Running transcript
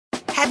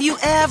Have you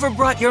ever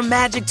brought your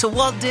magic to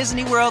Walt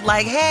Disney World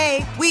like,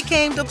 hey, we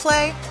came to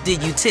play?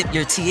 Did you tip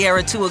your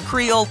tiara to a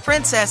Creole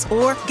princess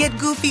or get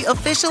goofy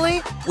officially?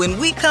 When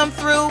we come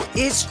through,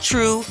 it's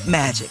true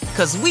magic,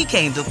 because we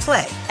came to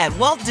play at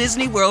Walt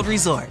Disney World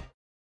Resort.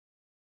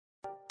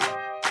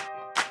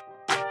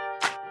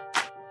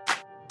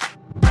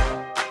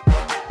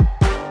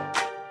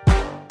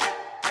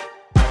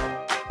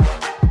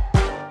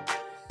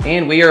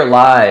 And we are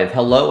live.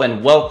 Hello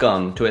and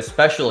welcome to a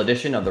special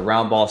edition of the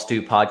Roundball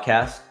Stew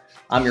podcast.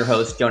 I'm your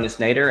host, Jonas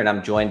Nader, and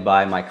I'm joined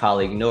by my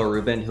colleague, Noah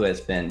Rubin, who has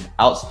been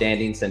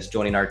outstanding since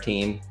joining our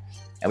team.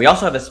 And we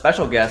also have a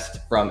special guest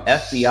from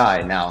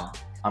FBI. Now,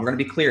 I'm going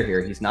to be clear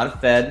here. He's not a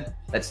Fed.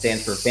 That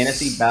stands for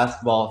Fantasy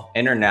Basketball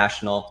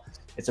International.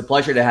 It's a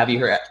pleasure to have you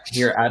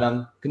here,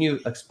 Adam. Can you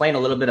explain a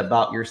little bit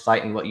about your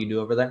site and what you do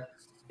over there?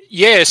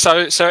 Yeah,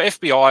 so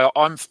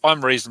FBI,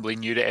 I'm reasonably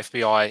new to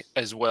FBI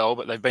as well,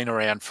 but they've been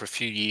around for a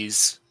few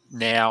years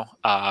now,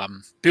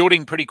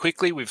 building pretty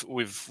quickly.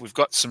 We've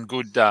got some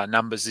good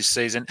numbers this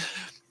season.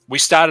 We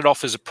started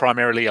off as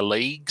primarily a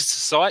leagues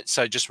site,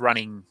 so just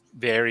running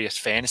various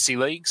fantasy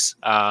leagues,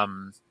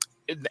 and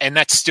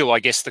that's still, I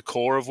guess, the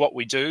core of what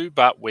we do.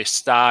 But we're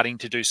starting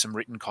to do some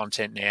written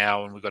content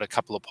now, and we've got a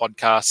couple of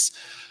podcasts.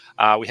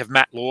 We have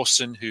Matt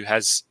Lawson, who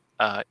has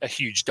a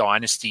huge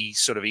dynasty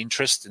sort of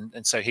interest,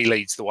 and so he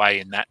leads the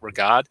way in that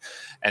regard.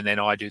 And then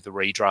I do the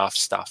redraft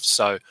stuff.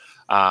 So,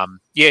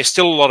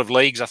 still a lot of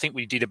leagues. I think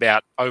we did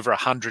about over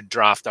 100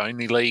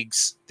 draft-only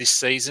leagues this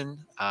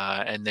season,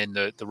 and then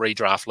the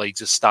redraft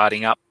leagues are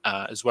starting up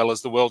as well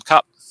as the World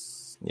Cup.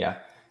 Yeah.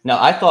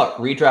 Now, I thought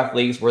redraft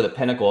leagues were the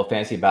pinnacle of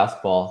fantasy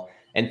basketball.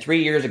 And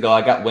 3 years ago,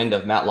 I got wind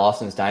of Matt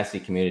Lawson's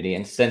dynasty community.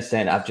 And since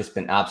then, I've just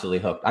been absolutely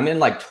hooked. I'm in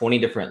like 20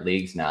 different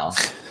leagues now.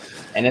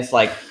 And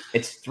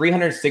it's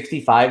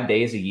 365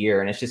 days a year,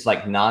 and it's just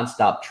like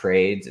nonstop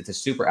trades. It's a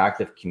super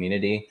active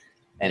community.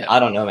 And I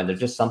don't know, man, there's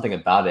just something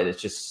about it.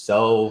 It's just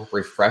so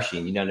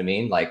refreshing. You know what I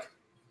mean? Like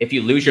if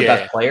you lose your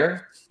best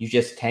player, you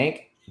just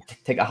tank,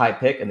 take a high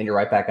pick, and then you're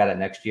right back at it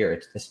next year.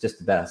 It's just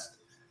the best.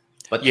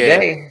 But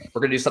today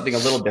we're going to do something a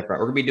little different.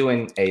 We're going to be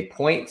doing a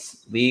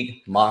points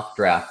league mock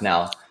draft.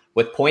 Now,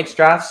 with points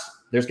drafts,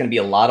 there's going to be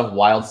a lot of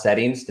wild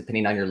settings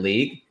depending on your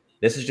league.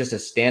 This is just a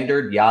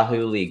standard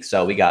Yahoo league.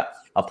 So we got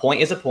a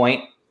point is a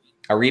point.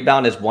 A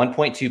rebound is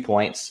 1.2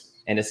 points.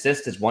 An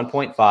assist is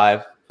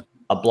 1.5.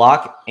 A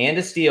block and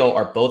a steal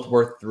are both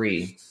worth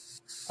 3.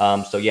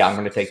 I'm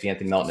going to take the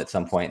Anthony Melton at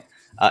some point.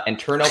 And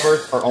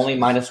turnovers are only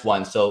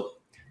 -1. So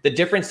the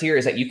difference here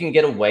is that you can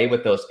get away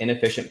with those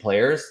inefficient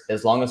players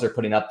as long as they're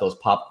putting up those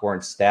popcorn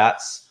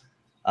stats.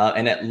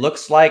 And it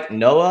looks like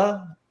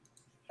Noah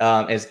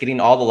is getting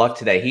all the luck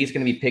today. He's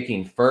going to be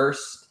picking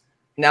first.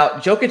 Now,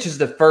 Jokic is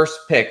the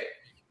first pick,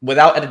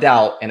 without a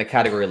doubt, in a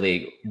category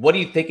league. What are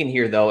you thinking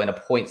here, though, in a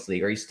points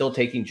league? Are you still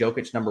taking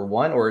Jokic number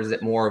 1, or is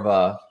it more of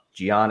a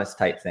Giannis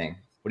type thing?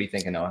 What are you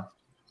thinking, Noah?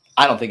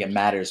 I don't think it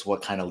matters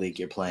what kind of league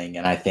you're playing,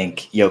 and I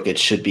think Jokic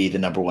should be the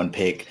number 1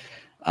 pick.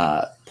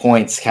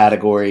 Points,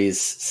 categories,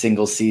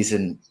 single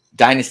season,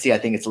 dynasty, I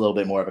think it's a little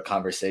bit more of a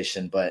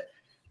conversation, but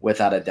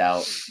without a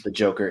doubt, the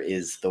Joker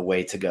is the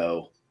way to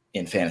go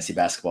in fantasy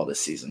basketball this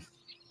season.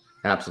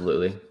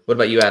 Absolutely. What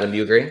about you, Adam? Do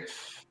you agree?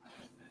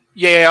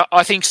 Yeah,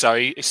 I think so.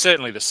 It's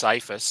certainly the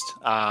safest.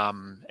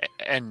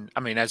 And I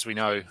mean, as we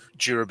know,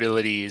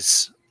 durability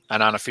is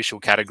an unofficial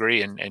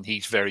category, and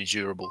he's very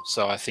durable.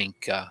 So I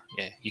think,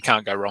 you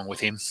can't go wrong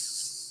with him.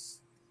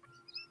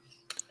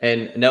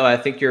 And Noah, I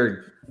think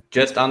you're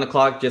just on the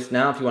clock just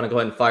now if you want to go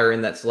ahead and fire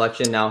in that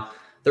selection. Now,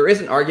 there is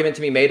an argument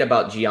to be made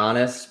about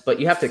Giannis, but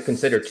you have to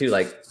consider, too,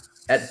 like,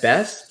 at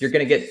best, you're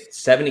going to get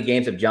 70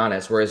 games of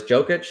Giannis, whereas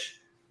Jokic,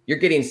 you're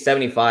getting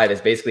 75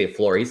 as basically a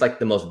floor. He's like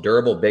the most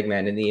durable big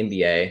man in the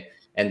NBA.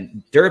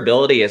 And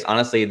durability is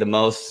honestly the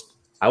most,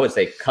 I would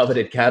say,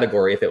 coveted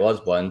category if it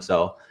was one.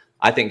 So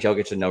I think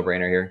Jokic is a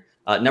no-brainer here.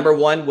 Number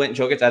 1 went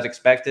Jokic as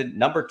expected.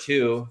 Number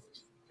 2,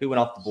 who went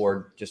off the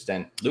board just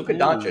then? Luka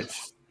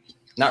Doncic.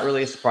 Not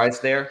really a surprise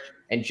there.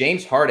 And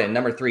James Harden,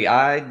 number 3.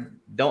 I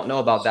don't know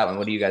about that one.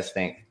 What do you guys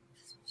think?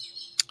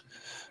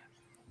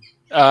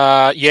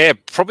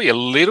 Probably a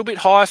little bit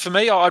higher for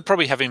me. I'd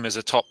probably have him as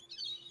a top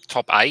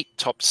 8,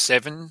 top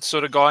 7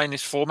 sort of guy in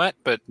this format,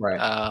 but right.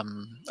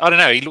 I don't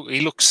know. He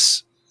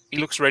looks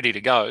ready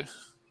to go.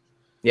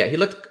 Yeah, he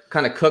looked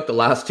kind of cooked the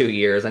last 2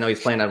 years. I know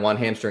he's playing on one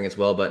hamstring as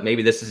well, but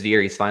maybe this is the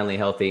year he's finally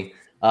healthy.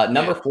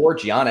 Number 4,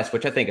 Giannis,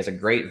 which I think is a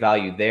great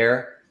value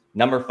there.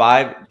 Number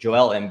 5,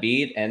 Joel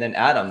Embiid, and then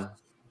Adam.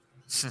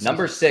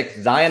 Number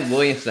 6, Zion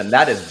Williamson.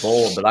 That is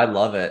bold, but I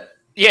love it.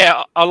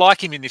 Yeah, I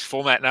like him in this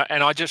format,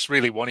 and I just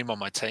really want him on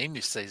my team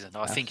this season.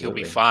 I think he'll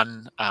be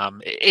fun.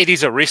 It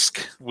is a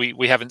risk.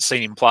 We haven't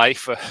seen him play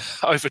for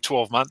over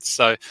 12 months.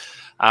 So,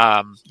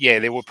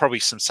 there were probably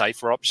some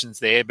safer options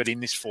there. But in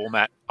this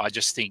format, I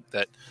just think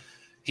that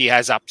he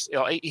has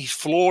his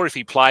floor, if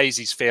he plays,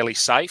 is fairly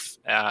safe,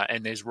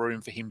 and there's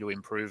room for him to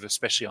improve,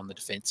 especially on the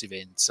defensive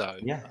end. So,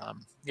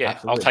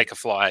 I'll take a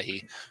flyer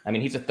here. I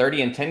mean, he's a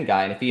 30-10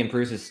 guy, and if he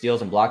improves his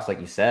steals and blocks, like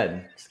you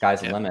said,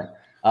 sky's the limit.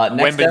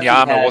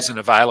 Wembanyama wasn't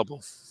available.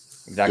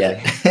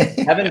 Exactly.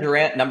 Yeah. Kevin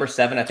Durant, number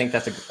 7. I think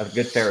that's a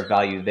good fair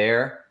value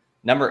there.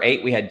 Number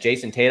 8, we had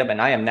Jason Tatum,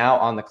 and I am now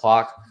on the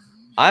clock.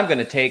 I'm going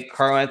to take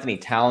Karl Anthony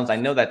Towns. I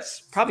know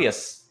that's probably a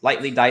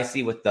slightly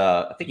dicey with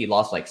I think he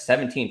lost like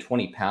 17,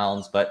 20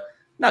 pounds, but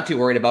not too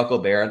worried about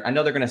Gobert. I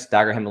know they're going to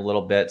stagger him a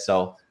little bit,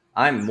 so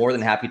I'm more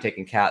than happy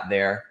taking Cat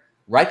there.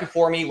 Right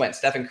before me went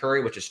Stephen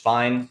Curry, which is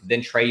fine.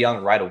 Then Trae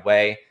Young right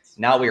away.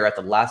 Now we are at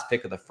the last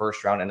pick of the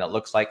first round, and it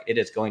looks like it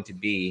is going to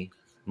be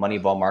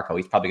Moneyball Marco.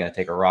 He's probably going to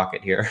take a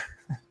rocket here.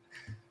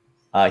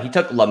 He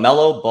took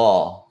LaMelo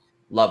Ball.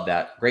 Love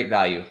that. Great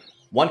value.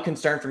 One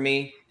concern for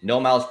me, no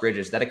Miles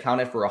Bridges. That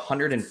accounted for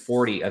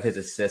 140 of his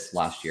assists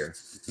last year.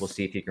 We'll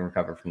see if he can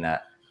recover from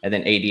that. And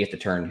then AD at the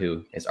turn,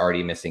 who is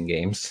already missing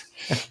games.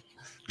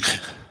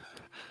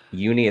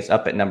 Uni is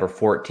up at number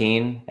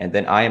 14, and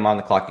then I am on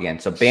the clock again.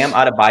 So Bam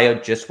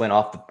Adebayo just went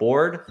off the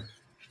board.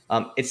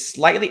 It's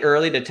slightly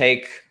early to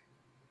take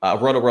a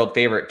Roto-World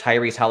favorite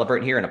Tyrese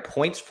Halliburton here in a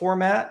points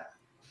format,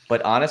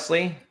 but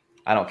honestly,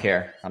 I don't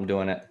care. I'm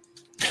doing it.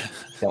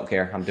 Don't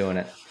care. I'm doing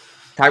it.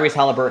 Tyrese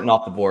Halliburton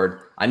off the board.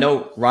 I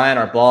know Ryan,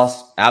 our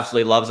boss,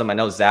 absolutely loves him. I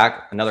know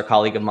Zach, another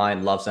colleague of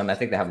mine, loves him. I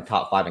think they have him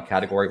top 5 in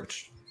category,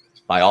 which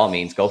by all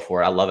means, go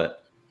for it. I love it.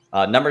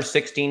 Number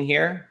 16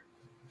 here,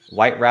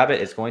 White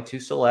Rabbit is going to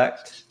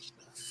select.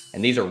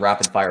 And these are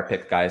rapid fire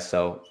pick guys.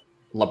 So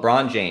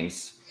LeBron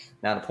James.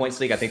 Now in a points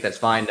league, I think that's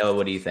fine. Noah,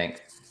 what do you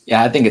think?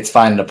 Yeah, I think it's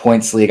fine in a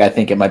points league. I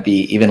think it might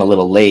be even a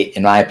little late.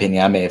 In my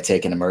opinion, I may have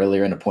taken him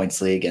earlier in a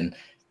points league and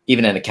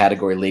even in a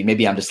category league.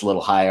 Maybe I'm just a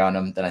little higher on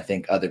him than I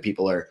think other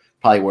people are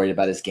probably worried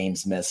about his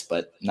games missed,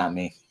 but not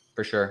me.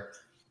 For sure.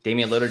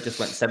 Damian Lillard just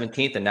went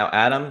 17th. And now,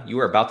 Adam, you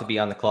are about to be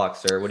on the clock,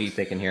 sir. What are you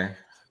thinking here?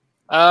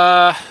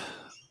 Yeah,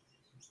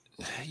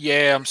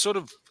 I'm sort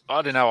of,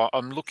 I don't know.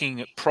 I'm looking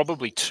at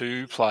probably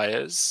 2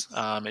 players.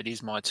 It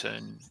is my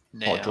turn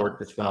now. Paul George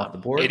just went off the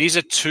board. It is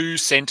a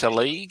 2-center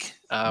league,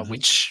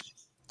 which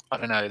I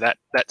don't know. That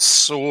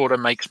sort of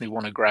makes me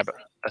want to grab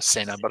a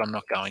center, but I'm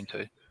not going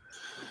to.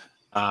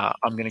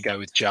 I'm going to go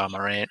with Ja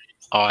Morant.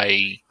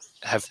 I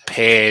have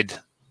paired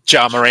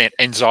Ja Morant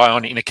and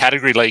Zion in a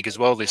category league as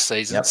well this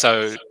season. Yep.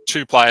 So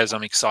 2 players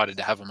I'm excited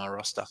to have on my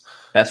roster.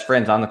 Best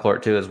friends on the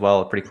court too as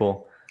well. Pretty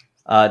cool.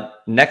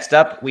 Next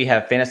up, we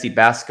have Fantasy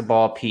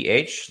Basketball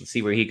PH. Let's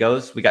see where he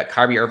goes. We got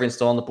Kyrie Irving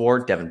still on the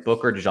board, Devin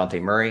Booker,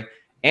 DeJounte Murray,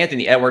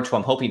 Anthony Edwards, who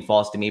I'm hoping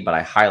falls to me, but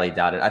I highly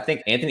doubt it. I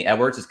think Anthony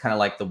Edwards is kind of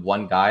like the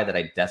one guy that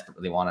I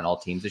desperately want on all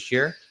teams this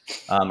year.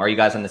 Are you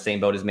guys on the same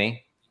boat as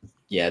me?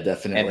 Yeah,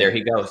 definitely. And there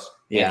he goes.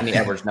 Yeah. Anthony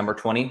Edwards, number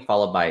 20,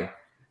 followed by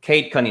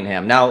Cade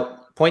Cunningham.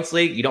 Now, points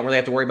league, you don't really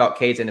have to worry about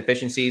Cade's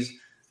inefficiencies,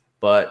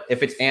 but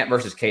if it's Ant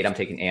versus Cade, I'm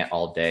taking Ant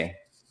all day.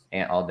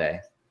 Ant all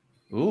day.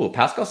 Ooh,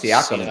 Pascal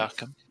Siakam.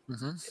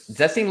 Mm-hmm. Does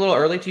that seem a little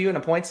early to you in a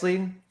points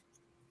league?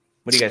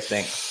 What do you guys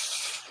think?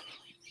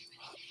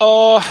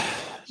 Oh,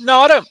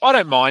 no, I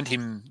don't mind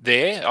him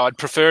there. I'd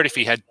prefer it if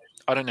he had.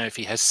 I don't know if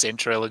he has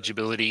center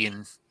eligibility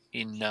in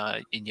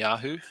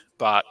Yahoo,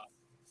 but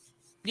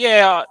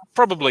yeah,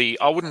 probably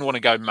I wouldn't want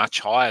to go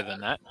much higher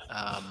than that.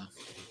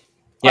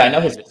 Yeah, I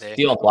know his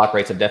steal and block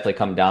rates have definitely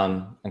come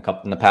down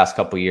in the past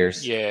couple of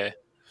years. Yeah.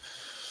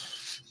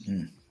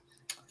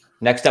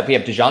 Next up, we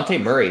have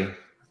DeJounte Murray,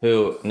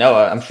 who,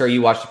 Noah, I'm sure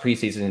you watched the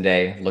preseason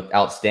today, looked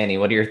outstanding.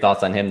 What are your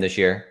thoughts on him this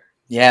year?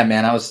 Yeah,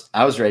 man, I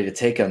was ready to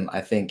take him.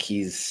 I think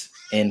he's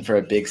in for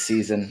a big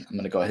season. I'm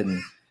going to go ahead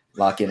and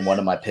lock in one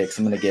of my picks.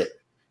 I'm going to get,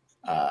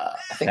 I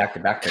think,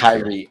 back-to-back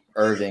Kyrie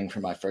Irving for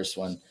my first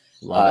one.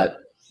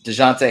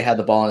 DeJounte had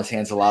the ball in his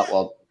hands a lot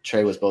while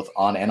Trae was both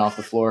on and off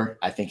the floor.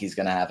 I think he's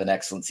going to have an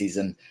excellent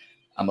season.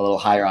 I'm a little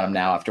higher on him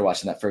now after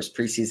watching that first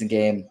preseason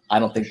game. I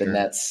don't think the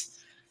Nets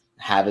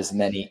have as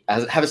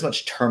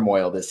much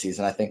turmoil this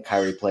season. I think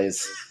Kyrie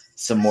plays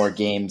some more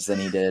games than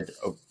he did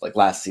like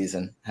last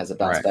season, has a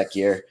bounce back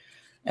year.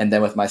 And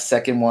then with my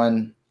second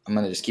one, I'm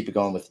going to just keep it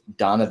going with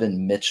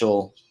Donovan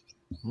Mitchell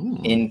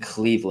in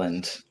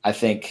Cleveland. I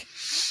think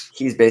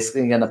he's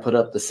basically going to put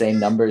up the same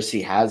numbers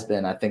he has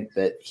been. I think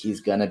that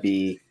he's going to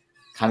be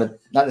kind of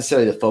not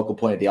necessarily the focal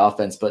point of the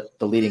offense, but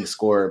the leading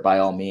scorer by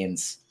all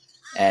means.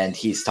 And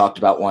he's talked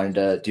about wanting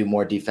to do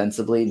more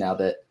defensively now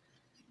that,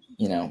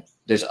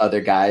 there's other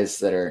guys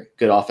that are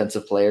good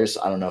offensive players.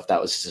 I don't know if that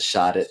was just a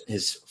shot at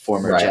his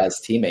former Jazz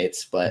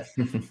teammates, but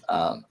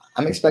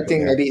I'm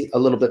expecting maybe a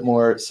little bit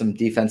more, some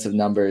defensive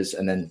numbers,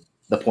 and then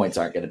the points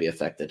aren't going to be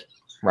affected.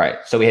 Right.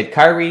 So we had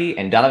Kyrie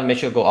and Donovan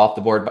Mitchell go off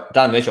the board. But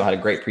Donovan Mitchell had a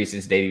great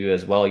preseason debut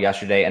as well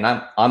yesterday, and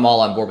I'm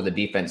all on board with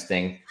the defense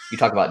thing. You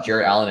talk about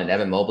Jarrett Allen and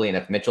Evan Mobley, and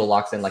if Mitchell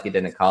locks in like he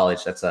did in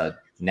college, that's a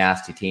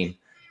nasty team.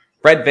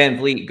 Fred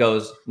VanVleet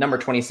goes number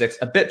 26,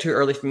 a bit too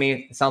early for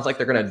me. It sounds like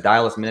they're going to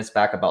dial his minutes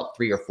back about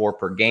 3 or 4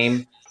 per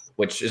game,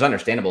 which is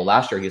understandable.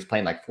 Last year, he was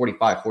playing like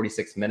 45,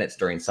 46 minutes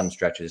during some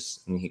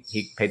stretches, and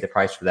he paid the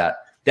price for that.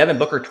 Devin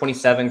Booker,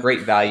 27,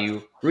 great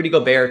value. Rudy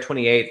Gobert,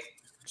 28,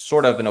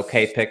 sort of an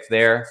okay pick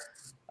there.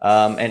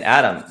 And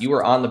Adam, you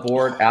were on the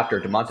board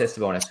after Domantas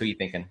Sabonis. Who are you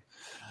thinking?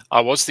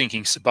 I was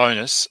thinking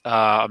Sabonis.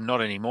 I'm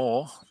not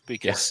anymore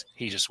because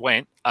he just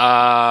went.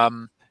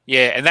 And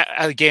that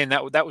again,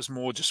 that was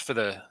more just for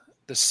the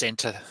the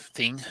center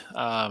thing,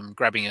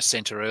 grabbing a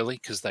center early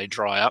because they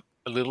dry up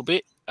a little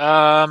bit.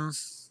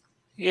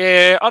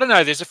 Yeah, I don't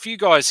know. There's a few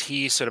guys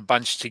here sort of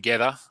bunched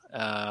together,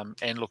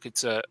 and look,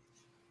 it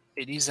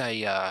is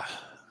a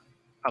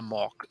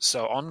mock.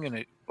 So I'm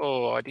gonna.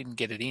 Oh, I didn't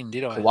get it in,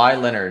 did I?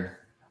 Kawhi Leonard.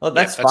 Oh,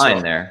 that's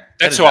fine there.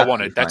 That's who I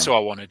wanted. That's who I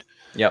wanted.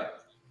 Yep.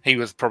 He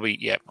was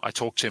probably, I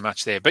talked too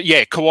much there. But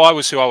yeah, Kawhi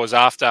was who I was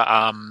after.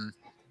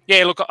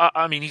 Yeah, look,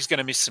 I mean, he's going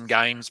to miss some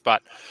games,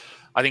 but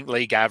I think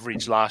league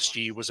average last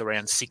year was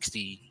around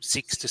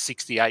 66 to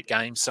 68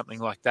 games, something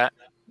like that.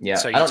 Yeah.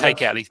 So you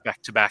take out his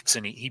back-to-backs,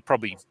 and he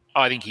probably,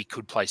 I think he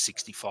could play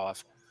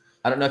 65.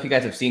 I don't know if you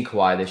guys have seen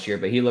Kawhi this year,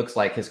 but he looks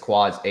like his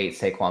quad's 8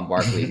 Saquon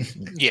Barkley.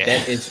 Yeah.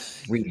 That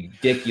is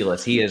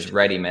ridiculous. He is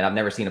ready, man. I've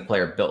never seen a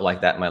player built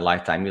like that in my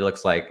lifetime. He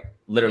looks like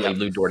literally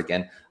Lou Dort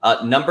again.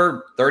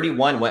 Number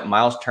 31 went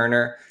Miles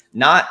Turner.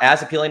 Not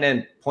as appealing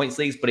in points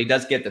leagues, but he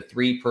does get the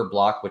 3 per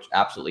block, which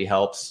absolutely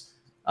helps.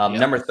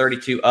 Number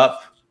 32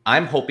 up.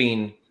 I'm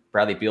hoping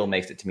Bradley Beal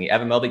makes it to me.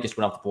 Evan Mobley just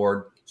went off the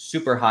board.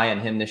 Super high on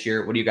him this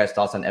year. What are you guys'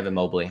 thoughts on Evan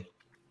Mobley?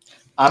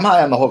 I'm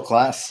high on the whole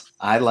class.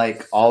 I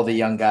like all the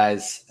young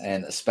guys,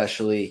 and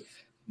especially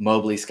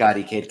Mobley,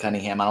 Scotty, Cade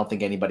Cunningham. I don't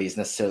think anybody's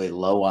necessarily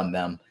low on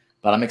them,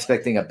 but I'm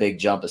expecting a big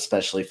jump,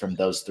 especially from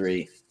those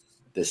 3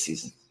 this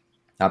season.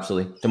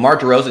 Absolutely. DeMar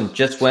DeRozan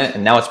just went,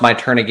 and now it's my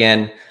turn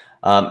again.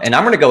 And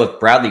I'm going to go with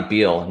Bradley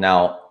Beal.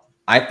 Now,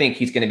 I think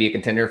he's going to be a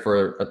contender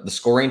for the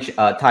scoring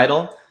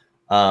title.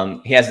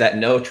 He has that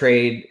no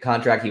trade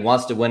contract. He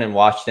wants to win in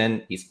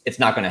Washington. It's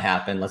not going to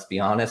happen, let's be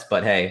honest.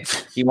 But hey,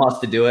 he wants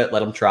to do it.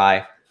 Let him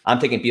try. I'm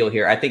taking Beal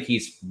here. I think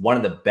he's one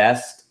of the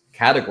best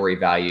category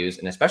values,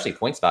 and especially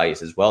points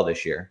values as well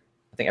this year.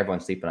 I think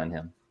everyone's sleeping on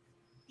him.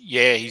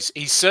 Yeah,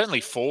 he's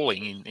certainly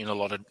falling in a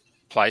lot of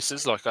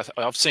places. Like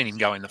I've seen him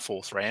go in the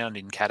 4th round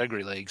in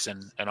category leagues,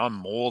 and I'm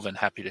more than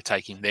happy to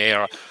take him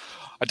there.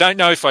 I don't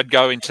know if I'd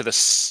go into the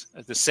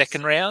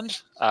 2nd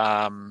round,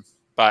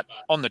 but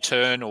on the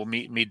turn or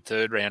mid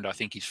 3rd round, I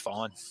think he's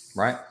fine.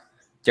 Right.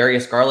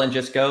 Darius Garland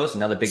just goes.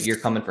 Another big year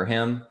coming for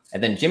him.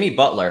 And then Jimmy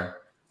Butler.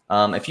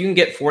 If you can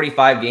get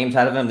 45 games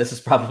out of him, this is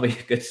probably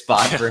a good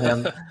spot for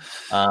him.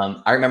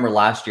 I remember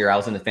last year I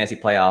was in the fantasy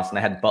playoffs, and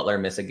I had Butler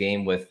miss a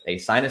game with a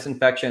sinus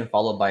infection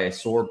followed by a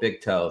sore big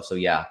toe. So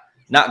yeah,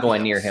 not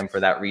going near him for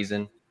that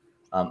reason.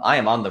 I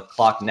am on the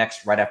clock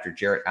next right after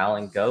Jarrett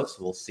Allen goes.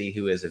 We'll see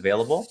who is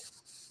available.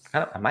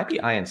 I might be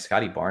eyeing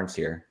Scotty Barnes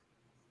here.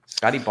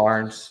 Scotty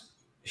Barnes,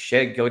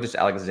 Shea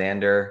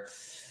Gilgeous-Alexander,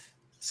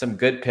 some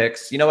good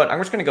picks. You know what? I'm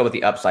just going to go with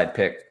the upside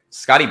pick.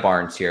 Scotty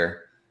Barnes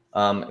here.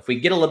 If we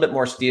get a little bit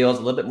more steals,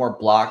 a little bit more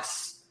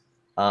blocks,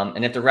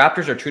 and if the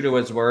Raptors are true to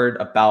his word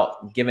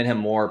about giving him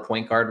more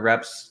point guard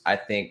reps, I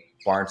think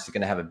Barnes is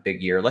going to have a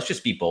big year. Let's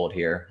just be bold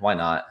here. Why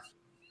not?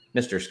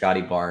 Mr.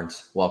 Scotty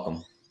Barnes,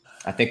 welcome.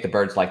 I think the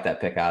birds like that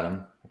pick,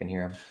 Adam. I can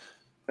hear him.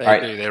 They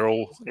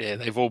do.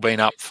 They've all been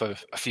up for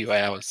a few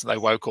hours. They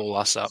woke all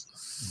us up.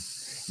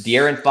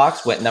 De'Aaron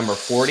Fox went number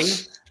 40.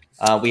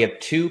 We have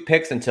 2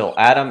 picks until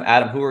Adam.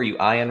 Adam, who are you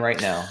eyeing right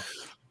now?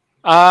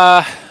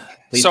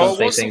 Please don't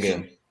say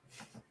Sengun.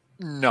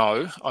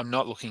 No, I'm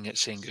not looking at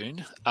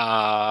Sengun.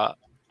 I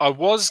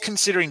was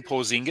considering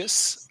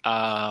Porzingis,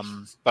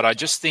 but I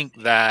just think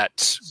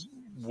that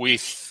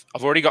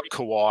I've already got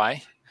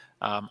Kawhi,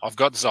 I've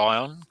got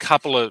Zion, a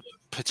couple of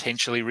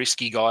potentially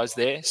risky guys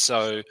there.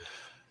 So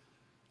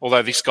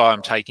although this guy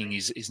I'm taking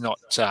is not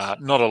a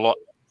lot,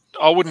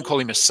 I wouldn't call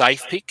him a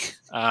safe pick,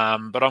 but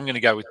I'm going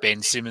to go with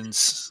Ben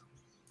Simmons.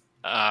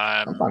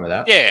 I'm fine with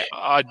that.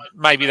 Yeah,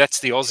 maybe that's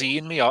the Aussie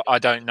in me. I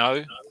don't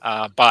know,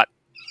 but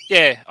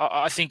yeah,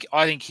 I think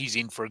he's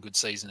in for a good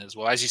season as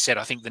well. As you said,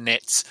 I think the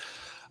Nets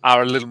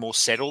are a little more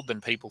settled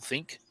than people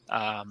think.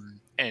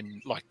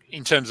 And like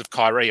in terms of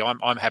Kyrie,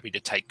 I'm happy to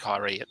take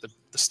Kyrie at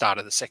the start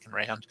of the 2nd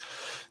round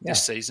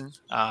this season.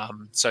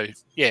 So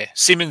yeah,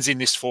 Simmons in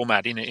this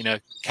format, in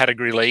a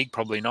category league,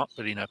 probably not,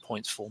 but in a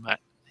points format,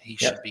 he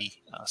should be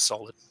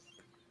solid.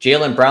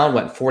 Jaylen Brown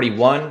went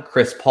 41,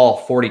 Chris Paul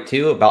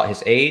 42, about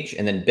his age,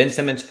 and then Ben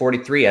Simmons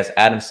 43, as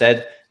Adam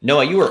said.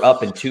 Noah, you were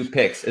up in 2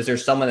 picks. Is there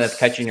someone that's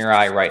catching your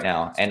eye right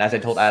now? And as I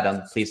told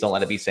Adam, please don't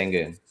let it be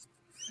Sengun.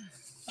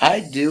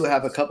 I do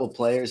have a couple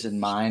players in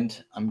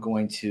mind. I'm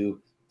going to,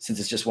 since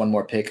it's just one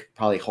more pick,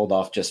 probably hold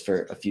off just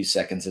for a few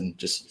seconds and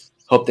just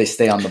hope they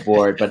stay on the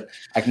board. But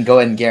I can go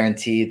ahead and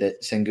guarantee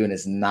that Sengun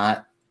is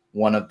not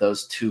one of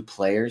those 2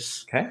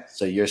 players. Okay.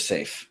 So you're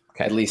safe,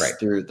 at least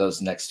through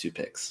those next 2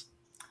 picks.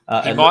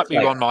 He might be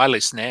on my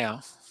list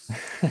now.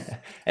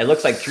 It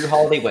looks like Drew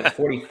Holiday went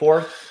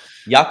 44th.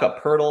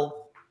 Jakob Poeltl,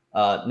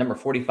 number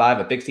 45,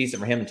 a big season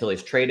for him until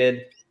he's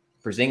traded.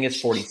 Porzingis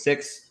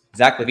 46,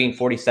 Zach LaVine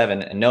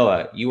 47, and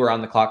Noah, you were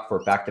on the clock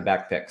for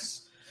back-to-back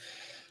picks.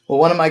 Well,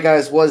 one of my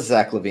guys was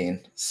Zach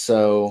LaVine,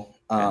 so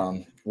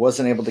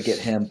wasn't able to get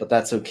him, but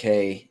that's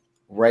okay.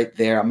 Right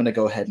there, I'm going to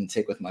go ahead and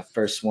take with my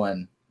first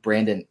one,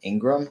 Brandon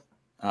Ingram.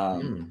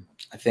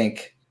 I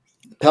think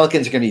the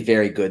Pelicans are going to be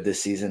very good this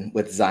season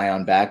with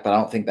Zion back, but I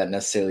don't think that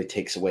necessarily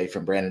takes away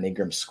from Brandon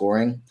Ingram's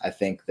scoring. I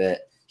think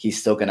that he's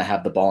still going to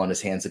have the ball in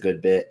his hands a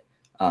good bit.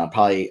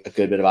 Probably a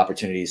good bit of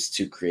opportunities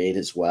to create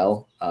as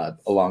well,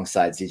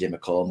 alongside CJ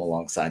McCollum,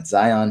 alongside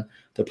Zion.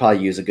 They'll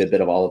probably use a good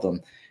bit of all of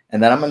them.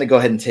 And then I'm going to go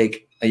ahead and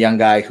take a young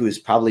guy who's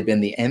probably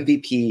been the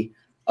MVP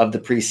of the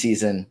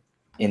preseason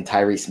in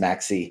Tyrese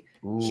Maxey.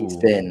 Ooh. He's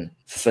been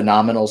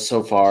phenomenal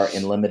so far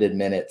in limited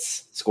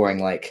minutes, scoring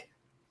like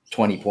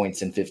 20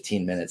 points in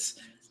 15 minutes.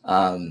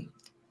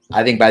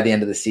 I think by the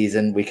end of the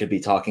season, we could be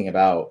talking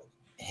about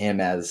him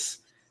as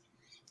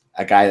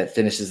a guy that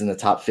finishes in the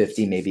top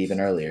 50, maybe even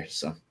earlier.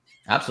 So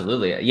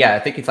absolutely. Yeah, I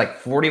think it's like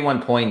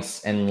 41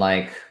 points in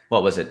like,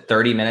 what was it,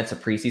 30 minutes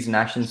of preseason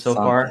action so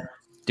far?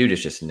 Dude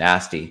is just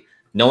nasty.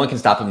 No one can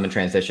stop him in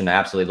transition. I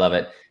absolutely love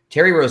it.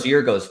 Terry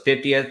Rozier goes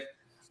 50th.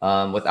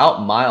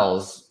 Without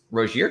Miles,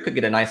 Rozier could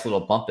get a nice little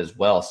bump as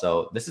well.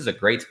 So this is a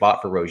great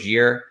spot for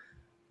Rozier.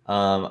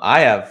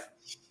 I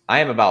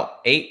am about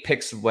 8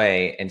 picks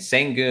away, and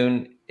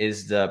Sengun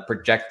is the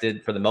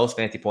projected for the most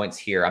fantasy points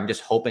here. I'm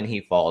just hoping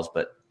he falls,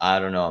 but I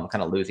don't know. I'm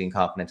kind of losing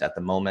confidence at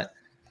the moment.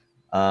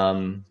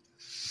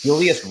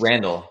 Julius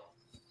Randle,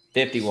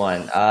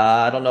 51.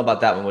 I don't know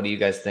about that one. What do you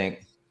guys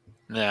think?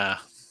 Nah,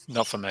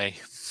 not for me.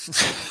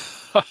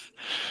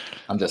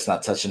 I'm just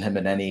not touching him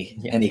in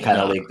any kind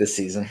of league this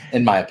season,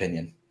 in my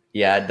opinion.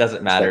 Yeah, it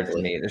doesn't matter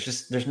to me.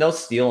 There's no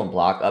steal and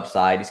block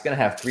upside. He's going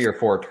to have 3 or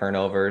 4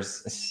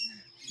 turnovers.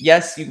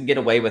 Yes, you can get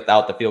away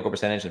without the field goal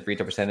percentage and free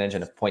throw percentage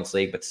in a points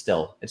league, but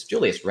still, it's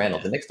Julius Randle.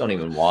 The Knicks don't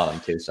even want him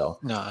to, so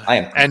no. I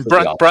am. And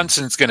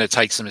Brunson's going to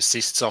take some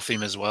assists off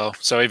him as well.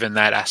 So even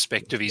that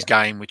aspect of his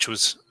game, which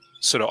was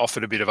sort of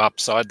offered a bit of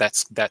upside,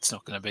 that's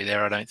not going to be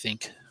there, I don't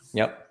think.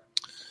 Yep.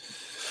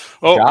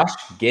 Oh. Josh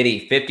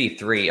Giddey,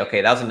 53.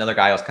 Okay, that was another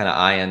guy I was kind of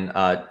eyeing.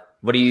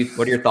 What are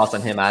your thoughts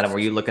on him, Adam? Were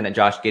you looking at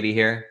Josh Giddey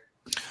here?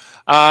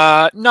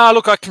 No,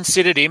 look, I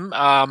considered him.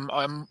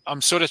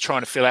 I'm sort of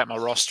trying to fill out my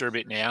roster a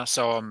bit now,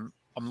 so I'm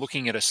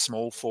looking at a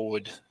small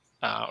forward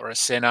or a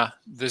center.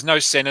 There's no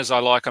centers I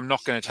like. I'm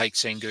not going to take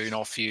Sengun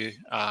off you,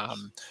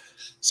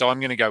 so I'm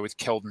going to go with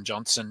Keldon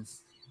Johnson.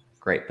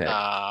 Great pick.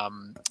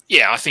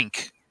 Yeah, I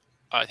think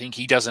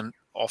he doesn't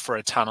offer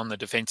a ton on the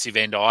defensive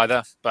end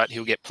either, but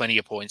he'll get plenty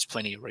of points,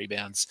 plenty of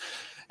rebounds,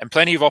 and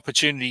plenty of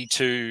opportunity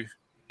to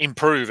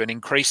improve and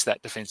increase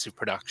that defensive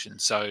production.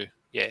 So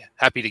yeah,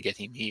 happy to get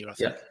him here, I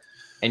think. Yeah.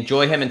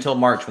 Enjoy him until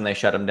March when they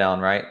shut him down,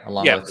 right?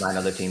 Along with 9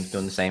 other teams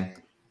doing the same.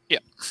 Yeah.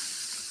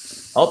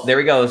 Oh, there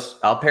he goes.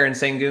 Alperen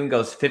Sengun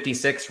goes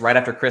 56 right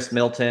after Chris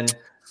Middleton.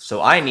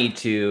 So I need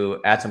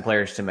to add some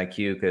players to my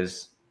queue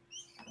because,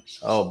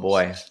 oh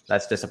boy,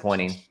 that's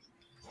disappointing.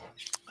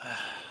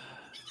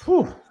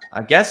 Whew.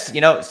 I guess,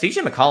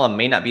 CJ McCollum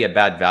may not be a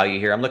bad value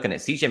here. I'm looking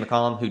at CJ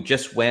McCollum, who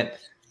just went.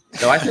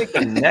 So I think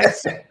the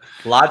next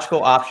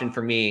logical option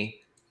for me,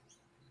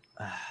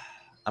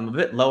 I'm a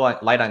bit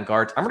light on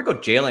guards. I'm going to go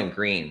Jalen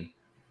Green.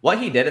 What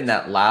he did in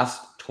that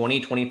last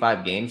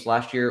 25 games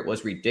last year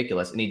was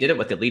ridiculous. And he did it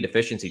with elite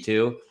efficiency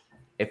too.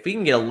 If we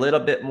can get a little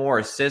bit more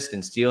assists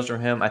and steals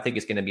from him, I think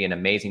it's going to be an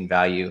amazing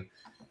value.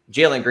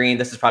 Jalen Green,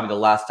 this is probably the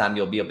last time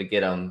you'll be able to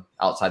get him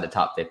outside the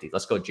top 50.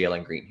 Let's go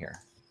Jalen Green here.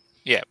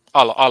 Yeah,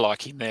 I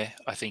like him there.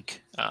 I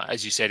think,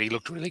 as you said, he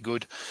looked really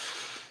good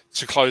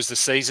to close the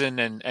season,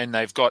 and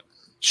they've got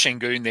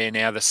Sengun there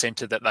now, the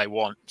center that they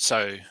want.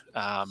 So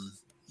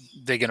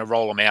they're going to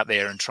roll him out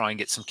there and try and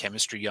get some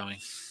chemistry going.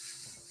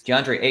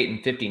 DeAndre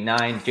Ayton,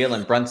 59.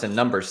 Jalen Brunson,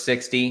 number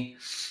 60.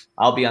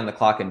 I'll be on the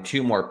clock in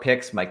 2 more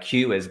picks. My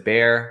queue is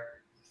bare.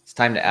 It's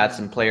time to add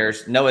some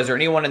players. Noah, is there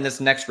anyone in this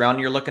next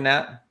round you're looking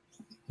at?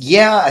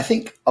 Yeah, I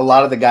think a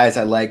lot of the guys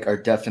I like are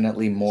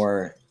definitely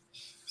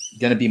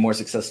going to be more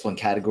successful in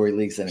category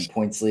leagues than in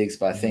points leagues,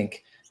 but I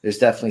think there's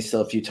definitely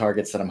still a few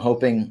targets that I'm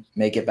hoping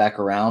make it back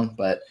around,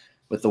 but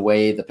with the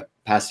way the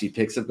past few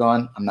picks have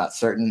gone, I'm not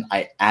certain.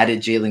 I added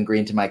Jalen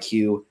Green to my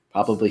queue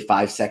probably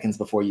 5 seconds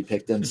before you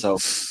picked him, so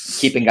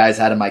keeping guys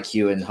out of my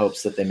queue in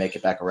hopes that they make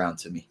it back around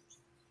to me.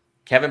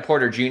 Kevin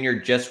Porter Jr.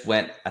 just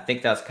went. I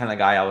think that's kind of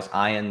the guy I was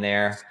eyeing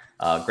there.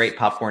 Great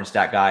popcorn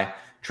stat guy.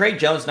 Trey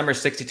Jones, number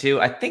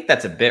 62. I think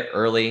that's a bit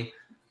early.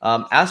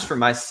 As for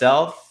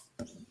myself,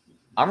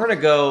 I'm going to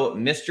go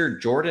Mr.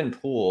 Jordan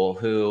Poole,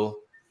 who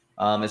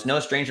is no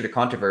stranger to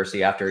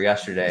controversy after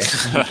yesterday.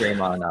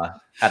 Draymond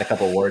had a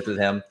couple of words with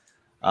him.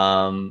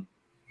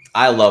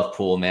 I love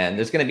Poole, man.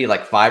 There's going to be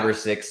like 5 or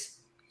 6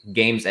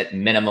 games at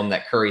minimum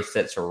that Curry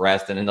sits for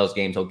rest, and in those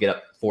games he'll get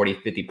up 40,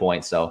 50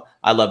 points. So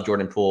I love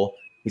Jordan Poole.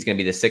 He's going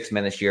to be the 6th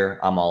man this year.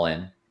 I'm all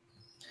in.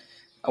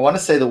 I want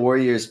to say the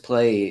Warriors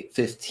play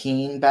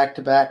 15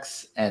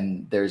 back-to-backs,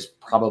 and there's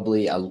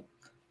probably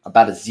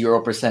about a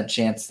 0%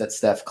 chance that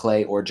Steph,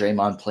 Clay, or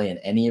Draymond play in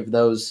any of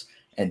those.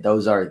 And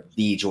those are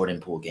the Jordan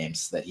Poole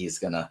games that he's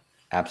going to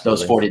 –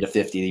 those 40 to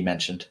 50 he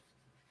mentioned.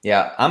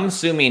 Yeah, I'm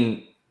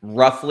assuming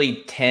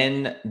roughly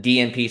 10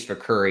 DNPs for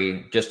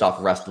Curry just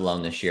off rest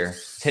alone this year.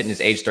 It's hitting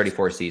his age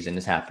 34 season.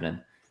 It's happening.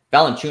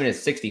 Valanciunas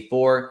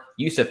 64.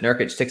 Yusuf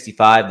Nurkic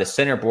 65. The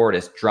center board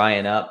is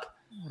drying up.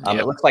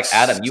 It looks like,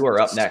 Adam, you are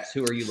up next.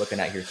 Who are you looking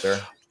at here,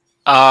 sir?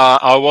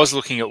 I was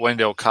looking at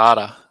Wendell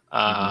Carter.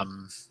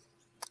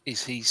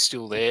 Is he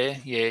still there?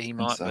 Yeah, he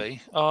might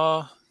be.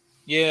 Oh,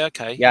 yeah,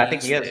 okay. Yeah, I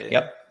think he is.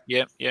 Yep.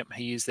 Yep,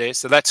 he is there.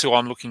 So that's who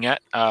I'm looking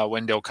at,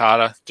 Wendell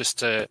Carter.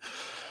 There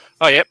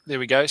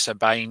we go. So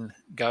Bain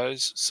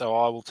goes. So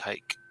I will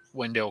take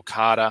Wendell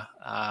Carter.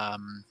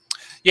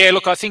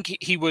 Look, I think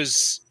he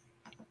was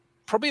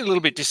probably a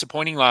little bit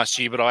disappointing last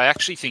year, but I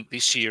actually think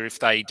this year, if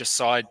they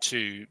decide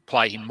to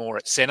play him more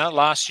at centre,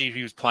 last year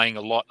he was playing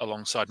a lot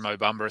alongside Mo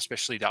Bamba,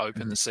 especially to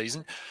open the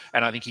season,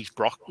 and I think his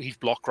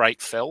block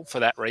rate fell for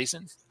that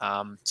reason.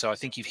 So I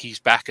think if he's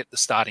back at the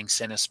starting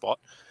centre spot,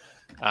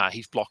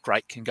 his block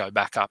rate can go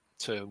back up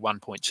to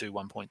 1.2,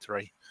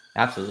 1.3.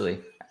 Absolutely.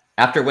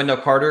 After Wendell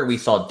Carter, we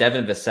saw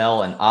Devin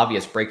Vassell, an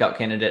obvious breakout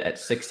candidate, at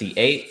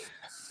 68.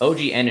 OG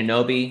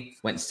Anunoby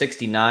went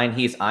 69.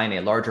 He's eyeing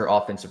a larger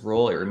offensive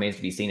role. It remains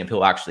to be seen if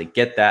he'll actually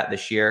get that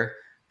this year.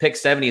 Pick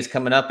 70 is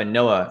coming up, and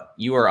Noah,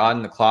 you are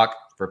on the clock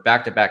for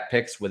back-to-back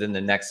picks within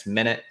the next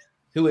minute.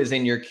 Who is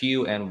in your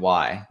queue and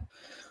why?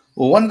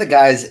 Well, one of the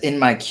guys in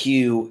my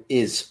queue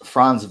is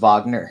Franz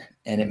Wagner,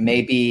 and it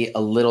may be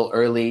a little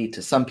early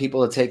to some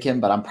people to take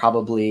him, but I'm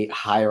probably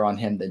higher on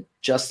him than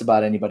just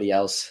about anybody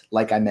else.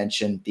 Like I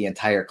mentioned, the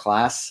entire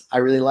class I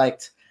really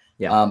liked.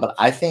 Yeah. But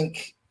I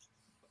think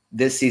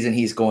this season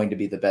he's going to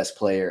be the best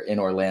player in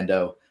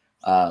Orlando.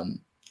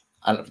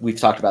 We've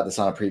talked about this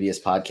on a previous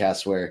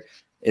podcast where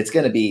it's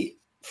going to be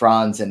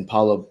Franz and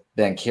Paulo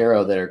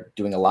Banchero that are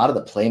doing a lot of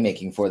the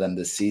playmaking for them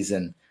this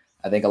season.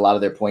 I think a lot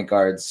of their point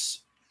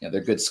guards,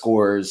 they're good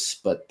scorers,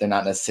 but they're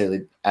not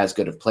necessarily as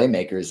good of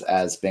playmakers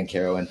as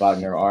Banchero and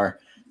Wagner are.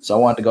 So I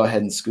wanted to go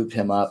ahead and scoop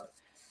him up.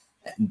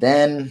 And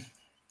then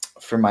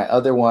for my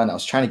other one, I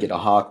was trying to get a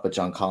Hawk, but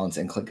John Collins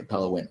and Clint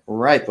Capella went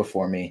right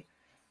before me.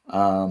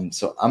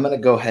 So I'm going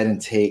to go ahead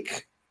and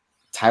take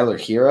Tyler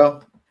Hero.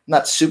 I'm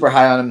not super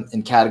high on him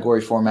in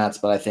category formats,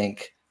 but I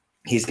think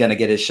he's going to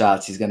get his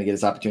shots. He's going to get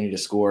his opportunity to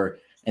score.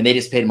 And they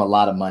just paid him a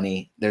lot of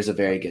money. There's a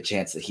very good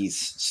chance that he's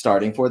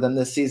starting for them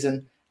this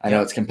season. I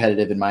know it's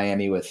competitive in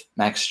Miami with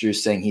Max Strus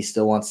saying he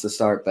still wants to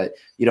start, but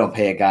you don't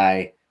pay a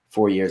guy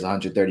 4 years,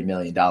 $130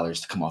 million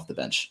to come off the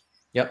bench.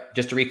 Yep.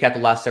 Just to recap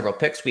the last several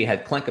picks, we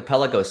had Clint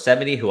Capella go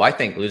 70, who I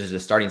think loses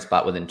his starting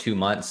spot within 2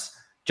 months.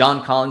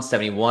 John Collins,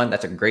 71.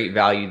 That's a great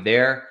value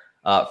there.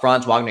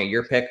 Franz Wagner,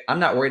 your pick. I'm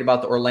not worried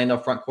about the Orlando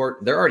front court.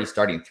 They're already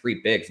starting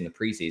 3 bigs in the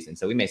preseason,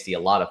 so we may see a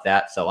lot of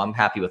that. So I'm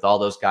happy with all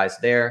those guys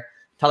there.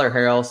 Tyler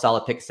Harrell,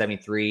 solid pick,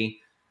 73.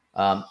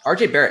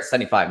 RJ Barrett,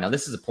 75. Now,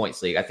 this is a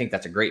points league. I think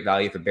that's a great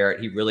value for Barrett.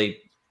 He really,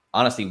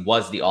 honestly,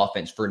 was the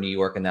offense for New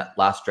York in that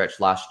last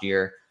stretch last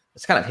year.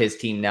 It's kind of his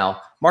team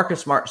now.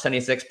 Marcus Smart,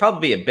 76.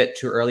 Probably a bit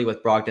too early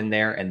with Brogdon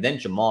there. And then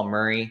Jamal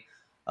Murray.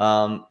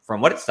 From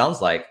what it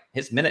sounds like,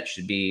 his minutes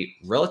should be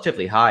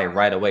relatively high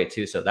right away,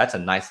 too. So that's a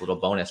nice little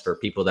bonus for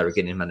people that are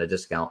getting him at a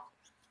discount.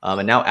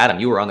 And now, Adam,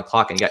 you were on the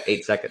clock and you got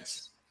 8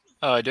 seconds.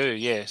 Oh, I do,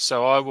 yeah.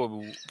 So I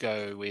will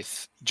go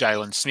with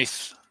Jalen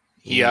Smith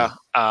here.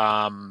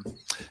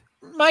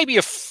 Maybe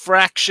a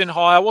fraction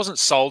high. I wasn't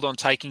sold on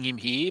taking him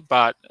here,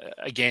 but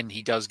again,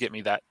 he does get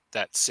me that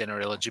center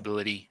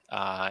eligibility.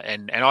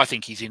 And I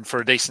think he's in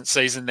for a decent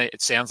season.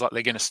 It sounds like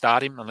they're going to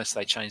start him unless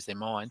they change their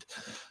mind.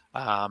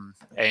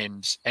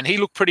 And he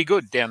looked pretty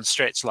good down the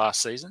stretch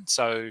last season.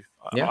 So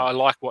I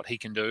like what he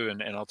can do,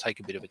 and I'll take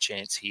a bit of a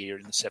chance here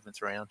in the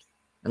 7th round.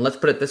 And let's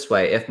put it this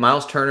way. If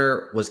Miles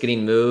Turner was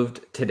getting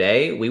moved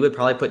today, we would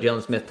probably put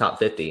Jalen Smith top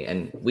 50.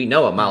 And we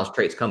know a Miles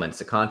trade's coming.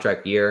 It's a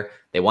contract year.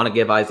 They want to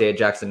give Isaiah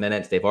Jackson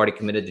minutes. They've already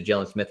committed to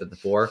Jalen Smith at the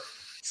 4.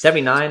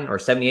 79 or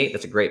 78,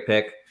 that's a great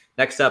pick.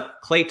 Next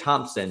up, Klay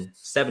Thompson,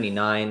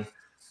 79.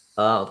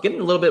 Getting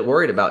a little bit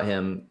worried about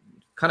him.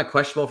 Kind of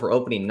questionable for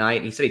opening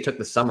night. He said he took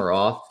the summer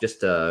off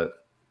just to,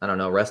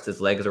 rest his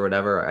legs or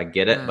whatever. I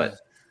get it, but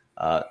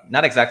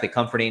not exactly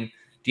comforting.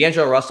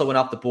 D'Angelo Russell went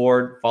off the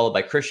board, followed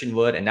by Christian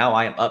Wood, and now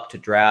I am up to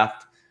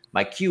draft.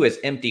 My queue is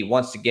empty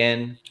once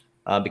again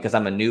because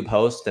I'm a noob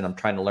host and I'm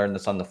trying to learn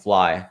this on the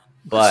fly.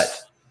 But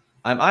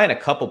I'm eyeing a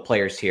couple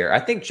players here. I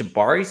think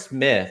Jabari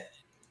Smith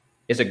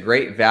is a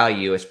great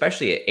value,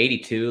 especially at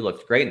 82.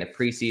 Looked great in the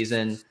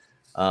preseason.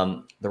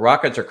 The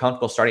Rockets are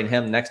comfortable starting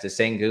him next to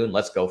Sengun.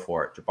 Let's go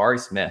for it. Jabari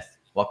Smith,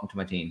 welcome to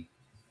my team.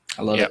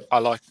 I love it.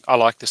 I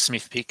like the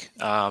Smith pick.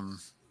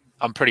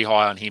 I'm pretty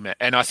high on him.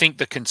 And I think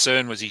the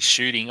concern was his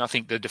shooting. I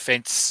think the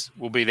defense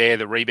will be there.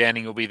 The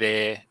rebounding will be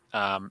there.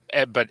 And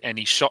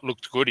his shot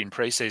looked good in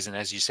preseason.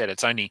 As you said,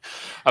 it's only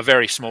a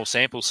very small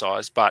sample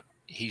size, but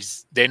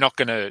they're not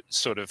going to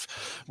sort of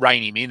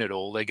rein him in at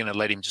all. They're going to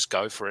let him just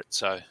go for it.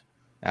 So,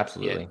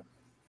 absolutely. Yeah.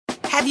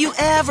 Have you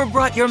ever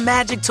brought your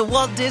magic to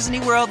Walt Disney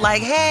World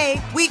like, hey,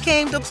 we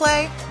came to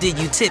play? Did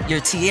you tip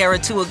your tiara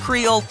to a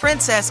Creole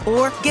princess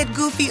or get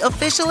goofy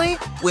officially?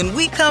 When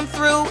we come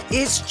through,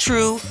 it's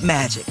true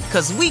magic,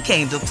 because we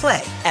came to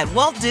play at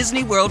Walt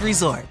Disney World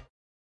Resort.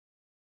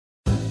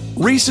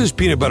 Reese's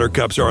Peanut Butter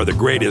Cups are the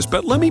greatest,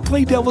 but let me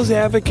play devil's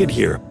advocate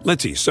here.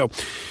 Let's see. So,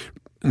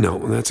 no,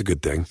 that's a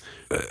good thing.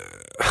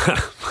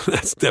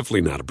 That's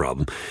definitely not a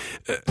problem.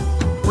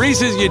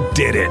 Reese's, you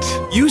did it.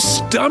 You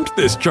stumped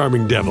this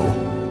charming devil.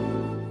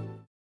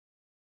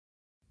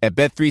 At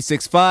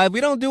Bet365,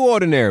 we don't do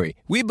ordinary.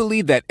 We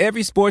believe that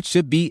every sport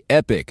should be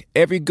epic.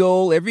 Every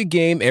goal, every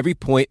game, every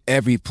point,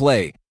 every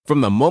play. From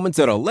the moments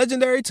that are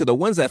legendary to the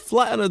ones that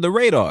fly under the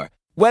radar.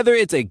 Whether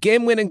it's a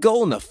game-winning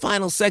goal in the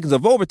final seconds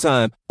of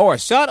overtime or a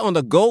shot on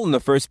the goal in the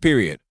first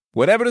period.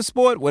 Whatever the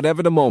sport,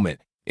 whatever the moment.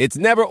 It's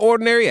never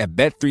ordinary at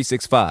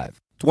Bet365.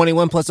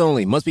 21 plus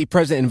only. Must be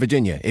present in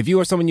Virginia. If you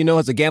or someone you know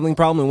has a gambling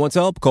problem and wants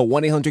help, call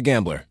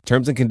 1-800-GAMBLER.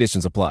 Terms and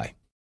conditions apply.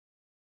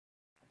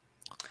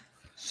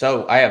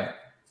 So I have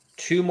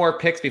 2 more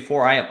picks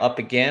before I am up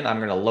again. I'm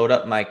going to load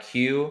up my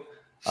queue.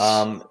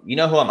 You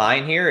know who I'm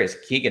eyeing here is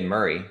Keegan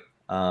Murray.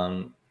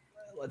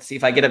 Let's see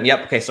if I get him.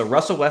 Yep. Okay. So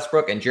Russell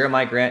Westbrook and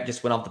Jeremiah Grant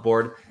just went off the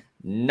board.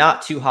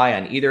 Not too high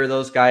on either of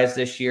those guys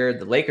this year.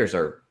 The Lakers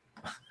are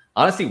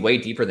honestly way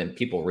deeper than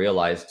people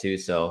realize too.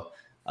 So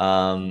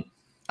I'm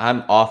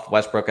off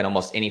Westbrook in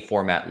almost any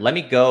format. Let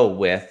me go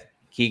with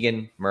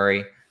Keegan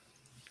Murray.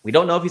 We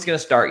don't know if he's going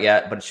to start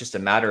yet, but it's just a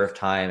matter of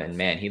time. And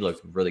man, he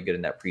looked really good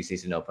in that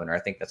preseason opener. I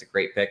think that's a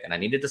great pick, and I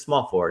needed a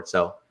small forward.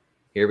 So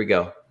here we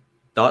go.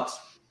 Thoughts?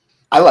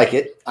 I like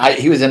it.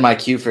 He was in my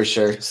queue for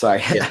sure.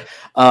 Sorry. Yeah.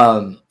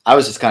 I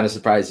was just kind of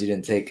surprised you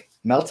didn't take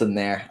Melton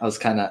there. I was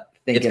kind of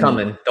thinking it's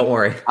coming. Don't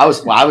worry. I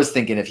was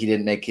thinking if he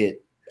didn't make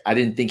it, I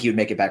didn't think he would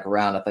make it back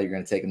around. I thought you were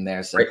going to take him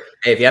there. So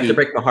hey, if you have to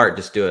break my heart,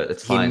 just do it.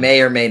 It's fine. He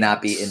may or may not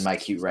be in my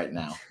queue right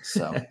now.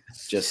 So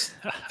just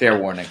fair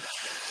warning.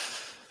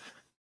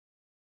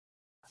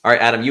 All right,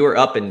 Adam, you were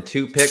up in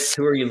 2 picks.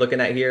 Who are you looking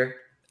at here?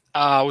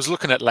 I was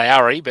looking at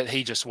Lowry, but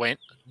he just went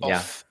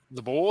off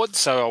the board,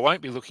 so I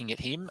won't be looking at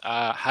him.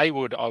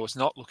 Hayward, I was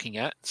not looking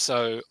at,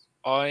 so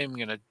I'm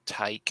going to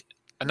take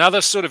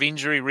another sort of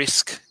injury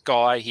risk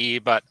guy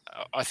here, but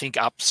I think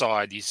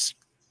upside is,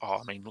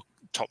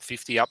 top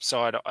 50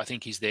 upside. I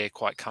think he's there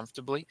quite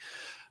comfortably.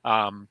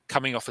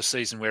 Coming off a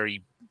season where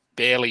he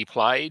barely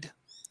played,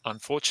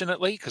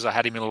 unfortunately, because I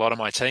had him in a lot of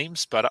my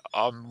teams, but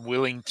I'm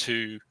willing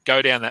to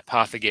go down that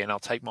path again. I'll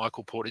take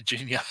Michael Porter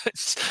Jr.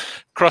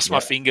 Cross my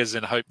fingers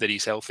and hope that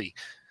he's healthy.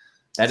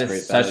 That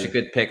is such a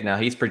good pick. Now,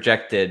 he's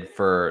projected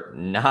for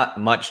not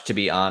much, to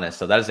be honest.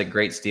 So that is a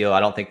great steal. I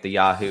don't think the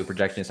Yahoo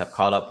projections have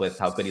caught up with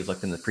how good he's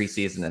looked in the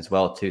preseason as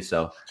well, too.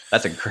 So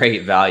that's a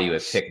great value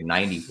at pick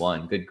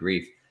 91. Good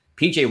grief.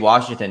 PJ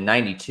Washington,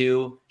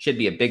 92. Should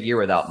be a big year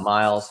without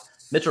Miles.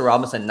 Mitchell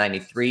Robinson,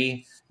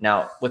 93.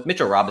 Now, with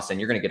Mitchell Robinson,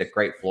 you're going to get a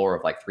great floor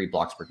of like 3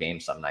 blocks per game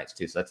some nights,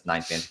 too. So that's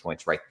 9 fantasy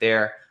points right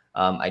there.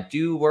 I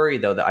do worry,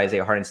 though, that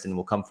Isaiah Hartenstein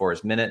will come for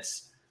his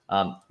minutes.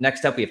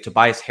 Next up, we have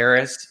Tobias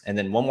Harris, and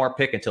then one more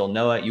pick until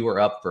Noah, you were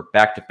up for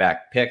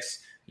back-to-back picks.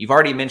 You've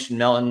already mentioned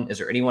Melton. Is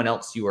there anyone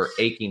else you are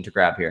aching to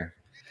grab here?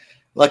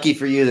 Lucky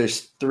for you,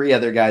 there's 3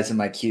 other guys in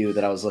my queue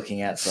that I was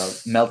looking at. So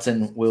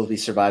Melton will be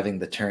surviving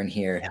the turn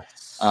here.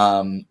 Yes.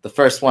 The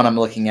first one I'm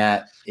looking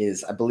at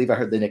is, I believe I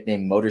heard the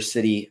nickname Motor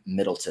City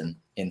Middleton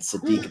in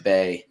Sadiq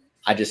Bey.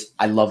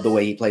 I love the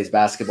way he plays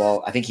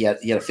basketball. I think he had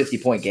a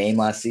 50-point game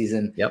last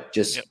season.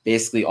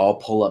 Basically all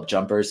pull-up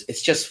jumpers.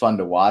 It's just fun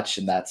to watch,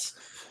 and that's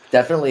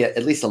definitely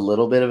at least a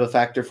little bit of a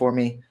factor for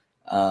me.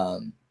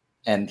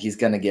 And he's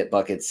going to get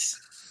buckets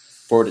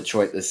for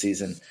Detroit this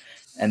season.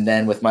 And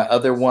then with my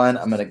other one,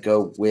 I'm going to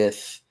go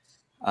with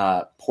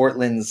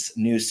Portland's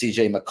new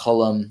CJ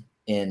McCollum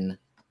in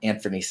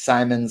Anthony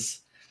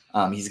Simons.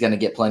 He's going to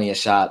get plenty of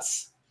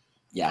shots.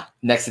 Yeah,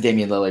 next to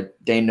Damian Lillard.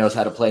 Dame knows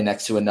how to play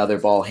next to another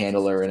ball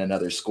handler and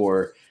another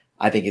scorer.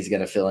 I think he's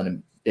going to fill in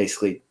and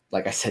basically,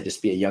 like I said,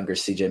 just be a younger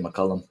CJ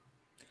McCollum.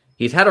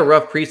 He's had a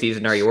rough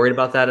preseason. Are you worried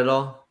about that at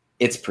all?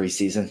 It's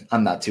preseason.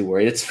 I'm not too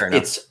worried.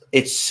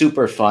 It's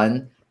super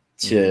fun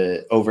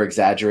to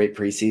over-exaggerate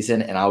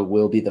preseason, and I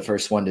will be the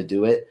first one to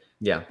do it.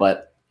 Yeah.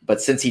 But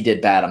since he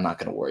did bad, I'm not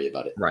going to worry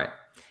about it. Right.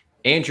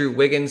 Andrew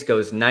Wiggins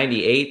goes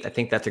 98. I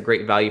think that's a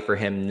great value for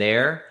him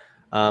there.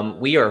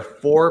 We are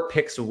 4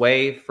 picks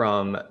away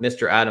from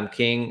Mr. Adam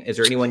King. Is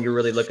there anyone you're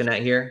really looking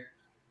at here?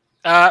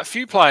 A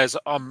few players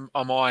I'm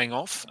eyeing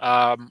off.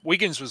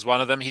 Wiggins was one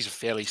of them. He's a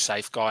fairly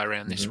safe guy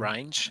around this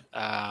range.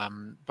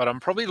 But I'm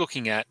probably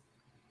looking at,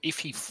 if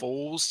he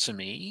falls to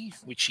me,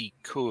 which he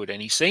could,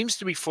 and he seems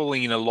to be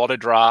falling in a lot of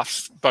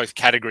drafts, both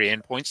category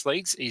and points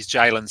leagues, is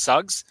Jalen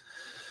Suggs.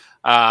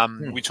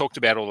 We talked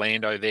about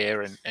Orlando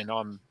there, and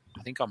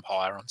I think I'm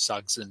higher on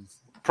Suggs than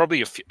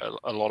probably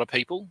a lot of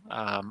people.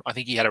 I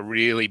think he had a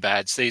really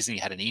bad season. He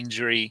had an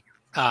injury.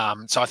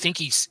 So I think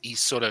he's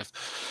sort of,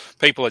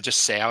 people are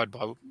just soured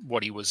by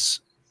what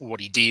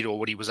he did or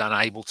what he was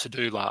unable to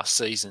do last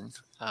season.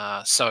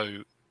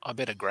 So I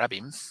better grab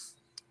him.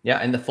 Yeah,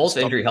 and the Fultz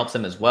injury helps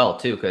him as well,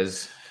 too,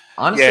 because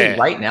honestly,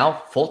 right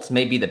now, Fultz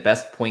may be the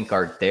best point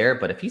guard there,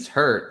 but if he's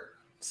hurt,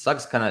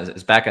 Suggs kind of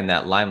is back in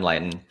that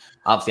limelight. And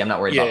obviously, I'm not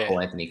worried about Cole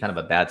Anthony, kind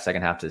of a bad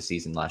second half to the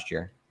season last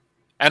year.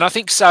 And I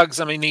think Suggs,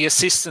 the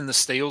assists and the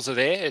steals are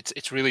there.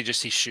 It's really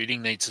just his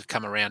shooting needs to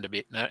come around a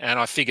bit. And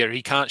I figure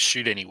he can't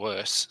shoot any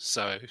worse.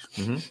 So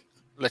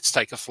let's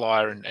take a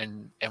flyer.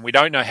 And we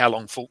don't know how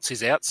long Fultz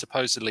is out.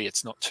 Supposedly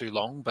it's not too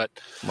long, but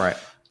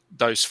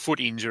those foot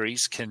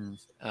injuries can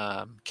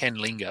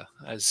linger,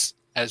 as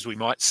we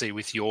might see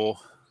with your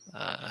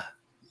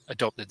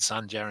adopted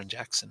son, Jaren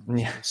Jackson.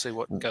 We'll see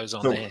what goes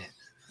on there.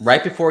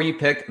 Right before you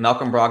picked,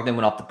 Malcolm Brogdon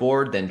went off the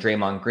board, then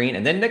Draymond Green,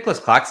 and then Nicholas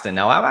Claxton.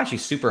 Now, I'm actually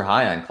super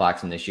high on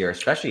Claxton this year,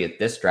 especially at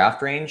this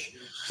draft range.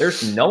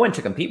 There's no one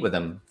to compete with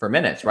him for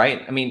minutes,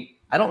 right? I mean,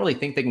 I don't really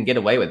think they can get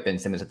away with Ben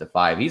Simmons at the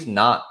 5. He's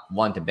not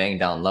one to bang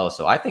down low.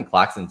 So I think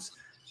Claxton's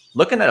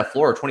looking at a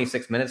floor of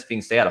 26 minutes if he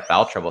can stay out of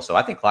foul trouble. So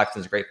I think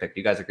Claxton's a great pick. Do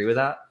you guys agree with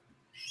that?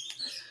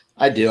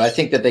 I do. I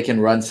think that they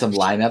can run some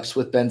lineups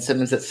with Ben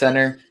Simmons at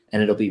center,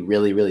 and it'll be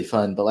really, really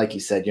fun. But like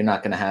you said, you're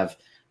not going to have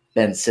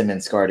Ben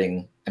Simmons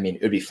guarding. I mean,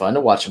 it would be fun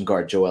to watch him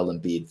guard Joel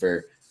Embiid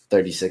for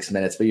 36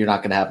 minutes, but you're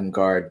not going to have him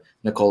guard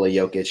Nikola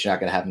Jokic. You're not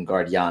going to have him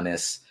guard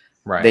Giannis.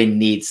 Right. They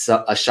need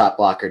a shot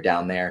blocker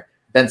down there.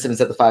 Ben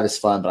Simmons at the 5 is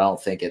fun, but I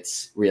don't think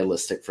it's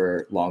realistic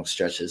for long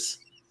stretches.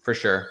 For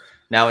sure.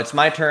 Now it's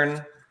my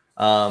turn.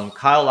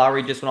 Kyle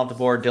Lowry just went off the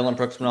board. Dylan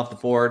Brooks went off the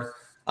board.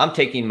 I'm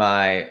taking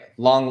my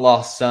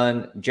long-lost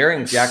son,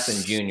 Jaren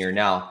Jackson Jr.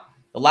 Now,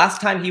 the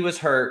last time he was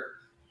hurt,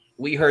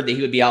 we heard that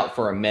he would be out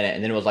for a minute,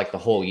 and then it was like the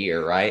whole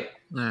year, right?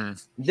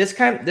 This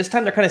time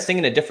they're kind of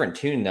singing a different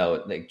tune,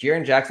 though. Like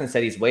Jaren Jackson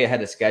said he's way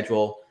ahead of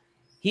schedule.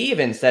 He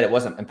even said it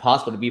wasn't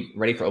impossible to be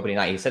ready for opening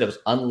night. He said it was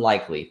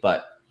unlikely,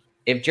 but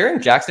if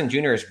Jaren Jackson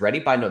Jr. is ready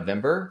by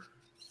November,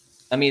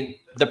 I mean,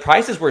 the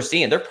prices we're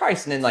seeing, they're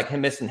pricing in like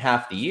him missing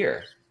half the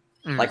year.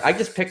 Like I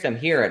just picked him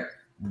here at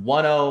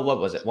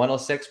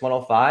 106,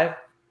 105.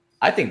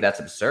 I think that's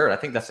absurd. I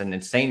think that's an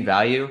insane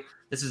value.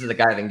 This is the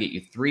guy that can get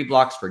you 3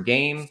 blocks per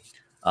game,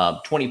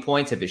 20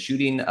 points if his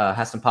shooting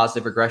has some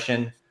positive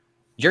regression.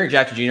 Jaren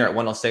Jackson Jr. at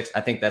 106,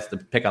 I think that's the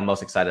pick I'm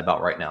most excited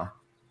about right now.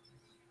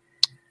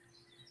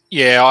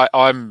 Yeah,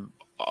 I'm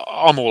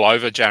all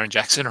over Jaren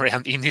Jackson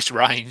around in this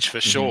range for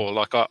sure.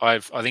 Like I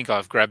think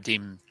I've grabbed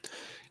him,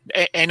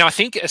 and I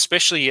think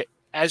especially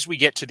as we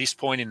get to this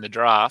point in the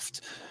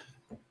draft,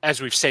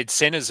 as we've said,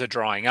 centers are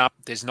drying up.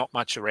 There's not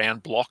much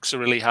around. Blocks are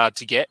really hard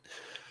to get,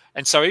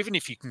 and so even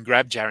if you can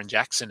grab Jaren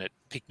Jackson at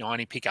pick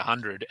 90, pick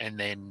 100, and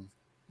then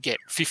get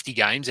 50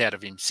 games out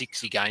of him,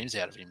 60 games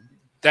out of him,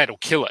 that'll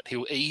kill it.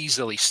 He'll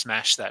easily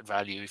smash that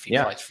value if he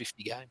plays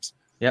 50 games.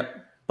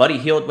 Yep. Buddy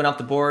Hield went off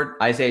the board.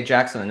 Isaiah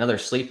Jackson, another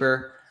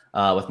sleeper.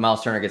 With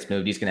Miles Turner gets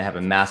moved, he's going to have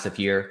a massive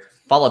year,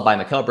 followed by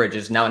Mikal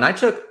Bridges. Now, and I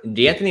took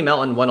D'Anthony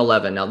Melton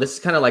 111. Now, this is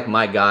kind of like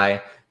my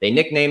guy. They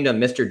nicknamed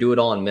him Mr.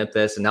 Do-It-All in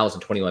Memphis, and that was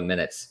in 21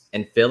 minutes.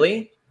 In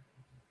Philly,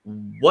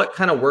 what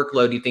kind of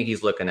workload do you think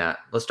he's looking at?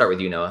 Let's start with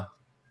you, Noah.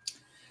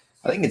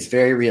 I think it's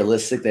very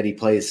realistic that he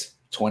plays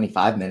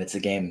 25 minutes a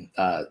game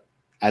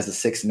as a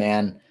 6th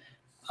man.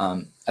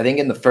 I think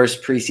in the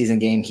first preseason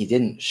game, he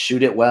didn't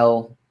shoot it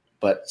well,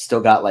 but still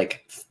got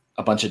like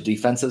a bunch of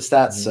defensive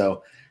stats.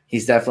 So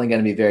he's definitely going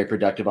to be very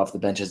productive off the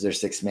bench as their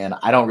 6th man.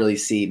 I don't really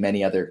see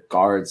many other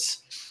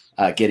guards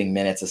getting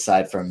minutes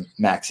aside from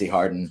Maxey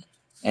Harden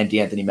and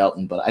D'Anthony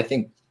Melton, but I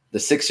think the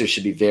Sixers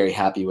should be very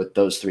happy with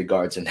those 3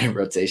 guards in their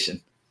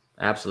rotation.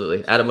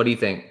 Absolutely. Adam, what do you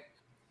think?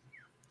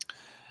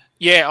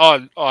 Yeah,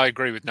 I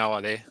agree with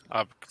Noah there.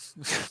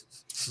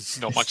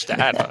 Not much to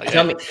add.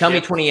 Tell me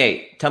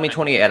 28. Tell me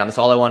 28, Adam. That's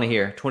all I want to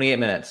hear. 28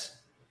 minutes.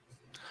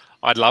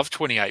 I'd love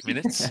 28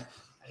 minutes.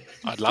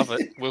 I'd love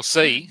it. We'll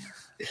see.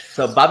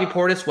 So Bobby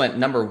Portis went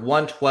number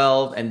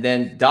 112, and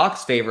then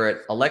Doc's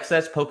favorite,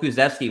 Alexis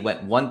Pokusevski,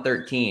 went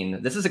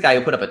 113. This is a guy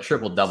who put up a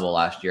triple-double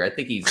last year. I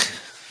think he's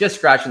just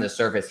scratching the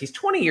surface. He's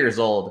 20 years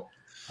old.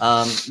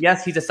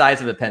 Yes, he's the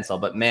size of a pencil,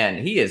 but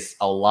man, he is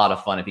a lot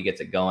of fun if he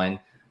gets it going.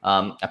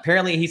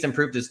 Apparently, he's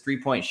improved his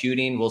 3-point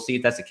shooting. We'll see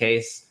if that's the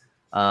case.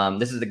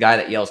 This is the guy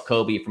that yells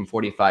Kobe from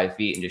 45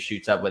 feet and just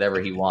shoots up whatever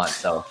he wants.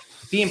 So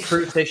if he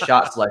improves his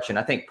shot selection,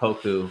 I think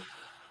Poku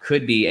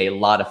could be a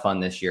lot of fun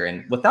this year.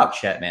 And without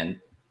Chet,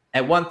 man,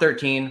 at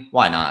 113,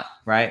 why not,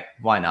 right?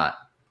 Why not?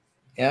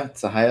 Yeah,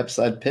 it's a high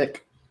upside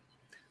pick.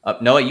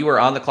 Noah, you were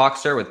on the clock,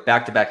 sir, with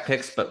back-to-back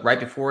picks. But right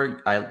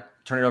before I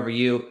turn it over to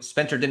you,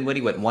 Spencer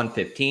Dinwiddie went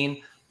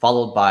 115,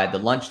 followed by the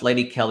lunch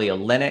lady, Kelly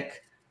Olynyk,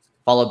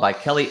 followed by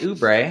Kelly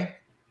Oubre,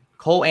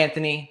 Cole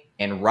Anthony,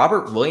 and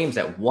Robert Williams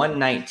at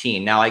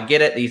 119. Now, I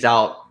get it. He's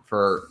out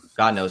for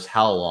God knows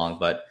how long.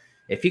 But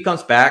if he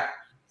comes back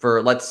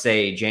for, let's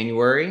say,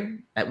 January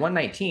at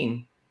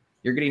 119,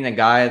 you're getting a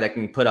guy that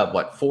can put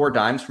up, 4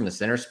 dimes from the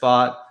center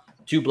spot,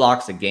 2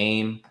 blocks a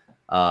game,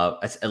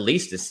 at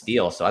least a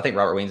steal. So I think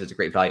Robert Williams is a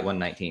great value at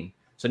 119.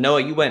 So,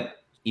 Noah, you went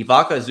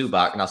Ibaka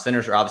Zubac. Now,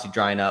 centers are obviously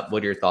drying up.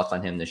 What are your thoughts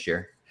on him this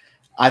year?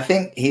 I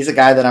think he's a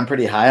guy that I'm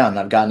pretty high on.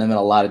 I've gotten him in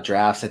a lot of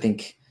drafts. I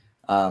think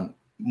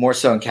more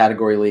so in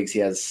category leagues, he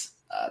has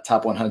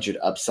top 100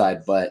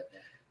 upside, but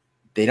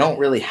they don't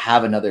really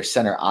have another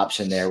center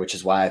option there, which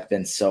is why I've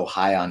been so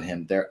high on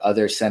him. Their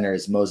other center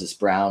is Moses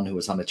Brown, who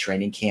was on a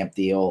training camp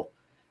deal,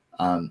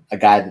 a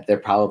guy that they're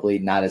probably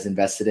not as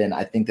invested in.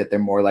 I think that they're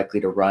more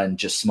likely to run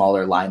just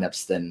smaller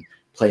lineups than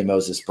play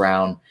Moses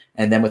Brown.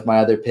 And then with my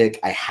other pick,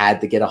 I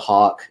had to get a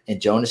Hawk,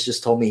 and Jonas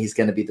just told me he's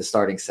going to be the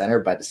starting center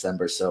by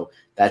December. So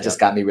that just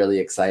got me really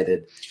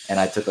excited. And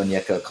I took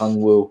Onyeka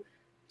Okongwu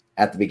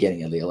at the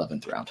beginning of the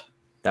 11th round.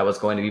 That was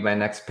going to be my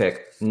next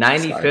pick.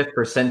 95th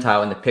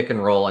percentile in the pick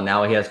and roll, and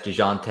now he has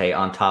DeJounte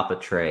on top of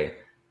Trey.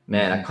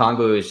 Man,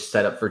 Okongwu is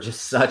set up for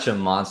just such a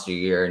monster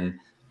year. And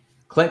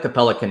Clint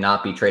Capella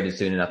cannot be traded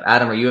soon enough.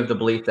 Adam, are you of the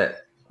belief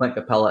that Clint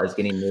Capella is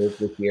getting moved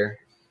this year?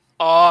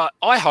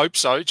 I hope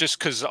so, just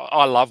because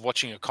I love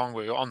watching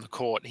Okongwu on the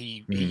court.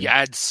 He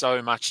adds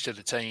so much to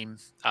the team.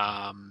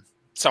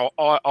 So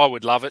I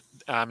would love it.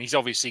 He's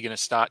obviously going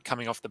to start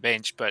coming off the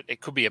bench, but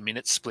it could be a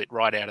minute split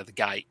right out of the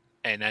gate.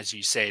 And as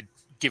you said,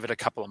 give it a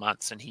couple of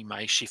months and he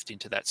may shift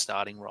into that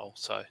starting role.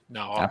 So,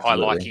 no, I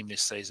like him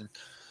this season.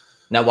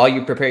 Now, while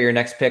you prepare your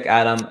next pick,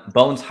 Adam,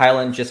 Bones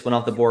Highland just went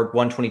off the board,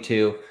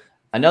 122.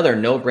 Another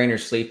no-brainer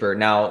sleeper.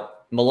 Now,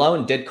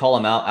 Malone did call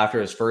him out after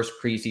his first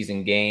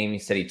preseason game. He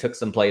said he took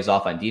some plays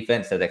off on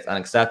defense, said that's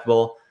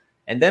unacceptable.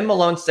 And then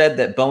Malone said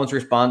that Bones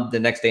responded the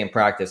next day in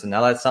practice. And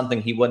now that's something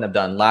he wouldn't have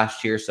done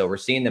last year. So we're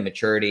seeing the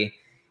maturity.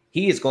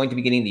 He is going to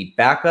be getting the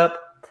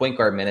backup point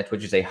guard minutes,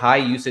 which is a high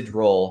usage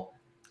role,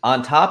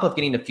 on top of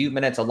getting a few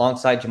minutes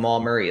alongside Jamal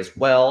Murray as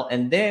well.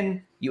 And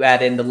then you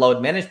add in the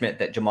load management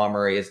that Jamal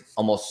Murray is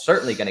almost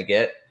certainly going to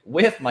get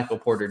with Michael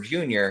Porter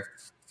Jr.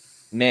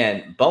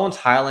 Man, Bones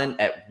Highland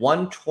at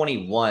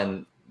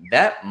 121,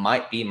 that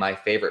might be my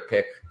favorite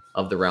pick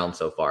of the round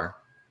so far.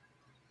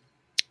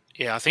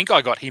 Yeah, I think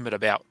I got him at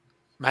about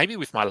maybe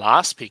with my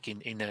last pick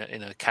in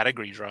a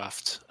category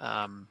draft.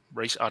 I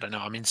don't know.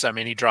 I'm in so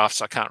many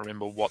drafts, I can't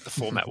remember what the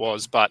format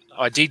was, but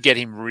I did get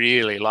him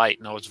really late,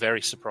 and I was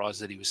very surprised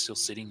that he was still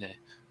sitting there.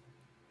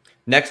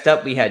 Next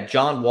up, we had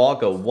John Wall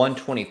go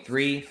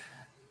 123.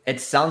 It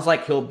sounds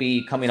like he'll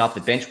be coming off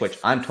the bench, which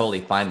I'm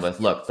totally fine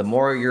with. Look, the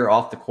more you're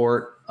off the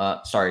court,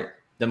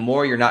 the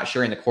more you're not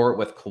sharing the court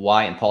with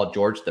Kawhi and Paul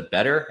George, the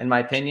better, in my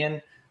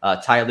opinion.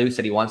 Ty Lue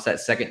said he wants that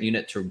second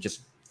unit to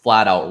just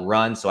flat out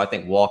run. So I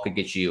think Wall could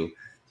get you,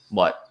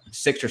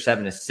 6 or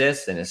 7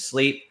 assists in his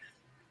sleep.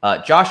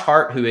 Josh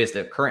Hart, who is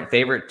the current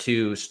favorite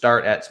to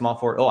start at small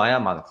forward. Oh, I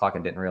am on the clock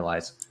and didn't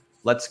realize.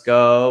 Let's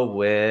go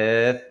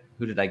with,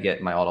 who did I get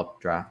in my auto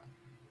draft?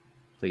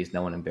 Please,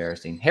 no one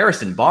embarrassing.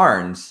 Harrison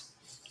Barnes.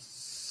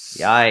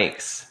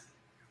 Yikes.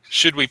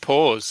 Should we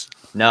pause?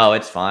 No,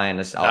 it's fine.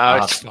 It's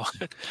fine.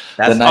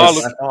 That's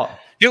nice.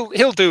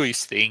 He'll do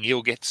his thing.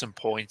 He'll get some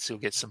points. He'll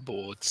get some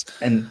boards.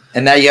 And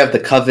now you have the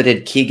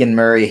coveted Keegan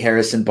Murray,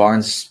 Harrison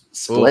Barnes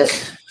split.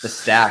 Ooh, the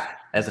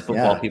stack, as the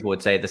football people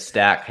would say, the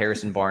stack,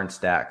 Harrison Barnes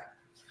stack.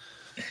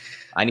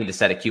 I need to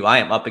set a queue. I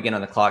am up again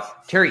on the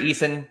clock. Terry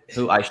Eason,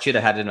 who I should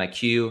have had in my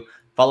queue,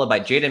 followed by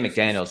Jaden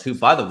McDaniels, who,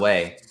 by the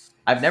way,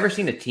 I've never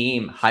seen a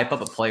team hype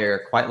up a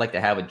player quite like they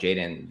have with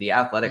Jaden. The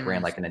Athletic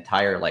ran like an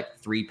entire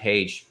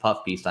 3-page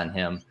puff piece on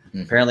him.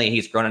 Apparently,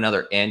 he's grown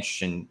another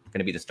inch and going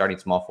to be the starting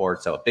small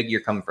forward. So a big year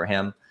coming for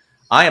him.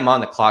 I am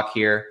on the clock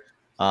here.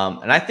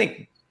 And I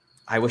think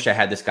I wish I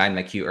had this guy in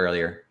my queue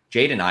earlier.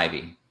 Jaden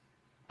Ivey.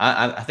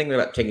 I think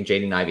about taking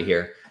Jaden Ivey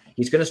here.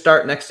 He's going to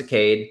start next to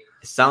Cade.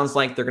 It sounds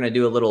like they're going to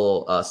do a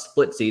little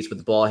split seats with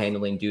the ball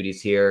handling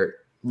duties here.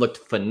 Looked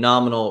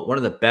phenomenal. One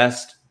of the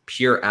best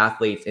pure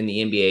athletes in the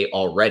NBA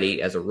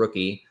already as a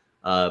rookie.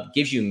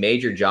 Gives you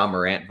major Ja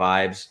Morant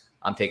vibes.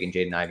 I'm taking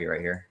Jaden Ivey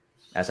right here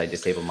as I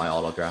disable my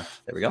auto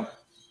draft. There we go.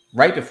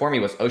 Right before me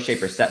was O'Shea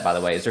Brissett, by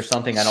the way. Is there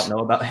something I don't know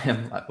about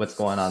him? What's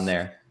going on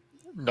there?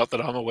 Not that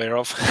I'm aware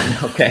of.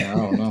 Okay. I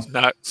don't know.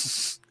 No.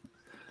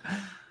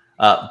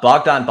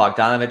 Bogdan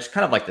Bogdanovic,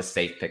 kind of like the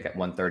safe pick at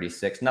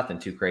 136. Nothing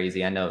too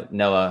crazy. I know,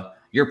 Noah,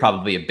 you're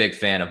probably a big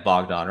fan of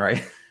Bogdan,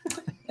 right?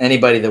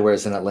 Anybody that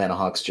wears an Atlanta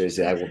Hawks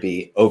jersey, I will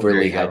be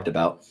overly hyped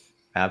about.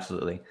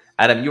 Absolutely.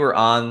 Adam, you were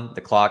on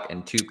the clock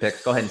and 2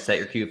 picks. Go ahead and set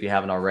your queue if you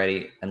haven't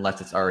already,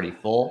 unless it's already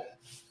full.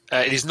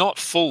 It is not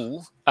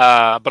full,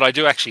 but I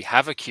do actually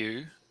have a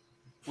queue,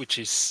 which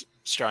is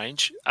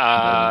strange.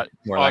 I've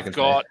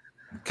got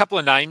a couple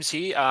of names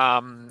here.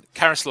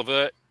 Karis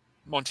LeVert,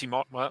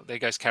 well, there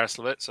goes Karis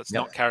LeVert, so it's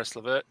not Karis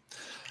LeVert.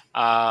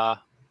 I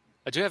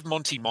do have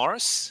Monty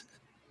Morris.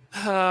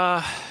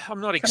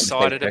 I'm not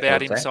excited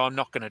about him, so I'm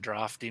not going to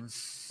draft him.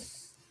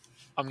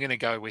 I'm going to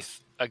go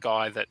with a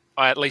guy that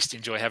I at least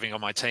enjoy having on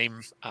my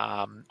team,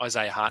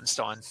 Isaiah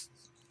Hartenstein.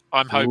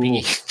 I'm hoping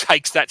he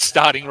takes that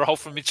starting role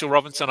from Mitchell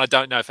Robinson. I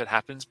don't know if it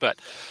happens, but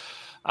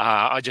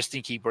I just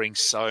think he brings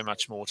so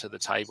much more to the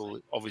table.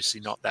 Obviously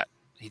not that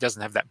he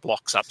doesn't have that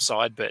blocks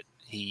upside, but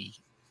he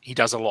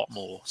does a lot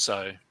more.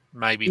 So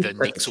maybe the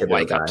Knicks will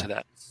wake up to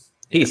that.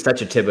 He's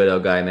such a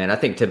Thibodeau guy, man. I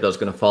think Thibodeau's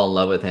going to fall in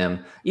love with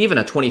him. Even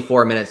a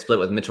 24-minute split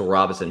with Mitchell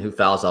Robinson, who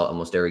fouls out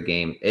almost every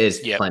game, is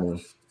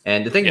plenty.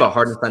 And the thing about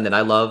Hartenstein that I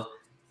love,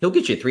 he'll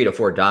get you 3 to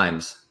 4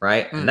 dimes,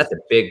 right? And that's a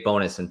big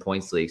bonus in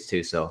points leagues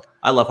too. So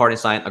I love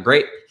Hartenstein.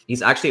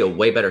 He's actually a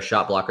way better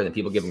shot blocker than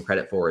people give him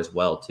credit for as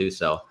well too.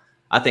 So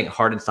I think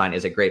Hartenstein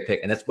is a great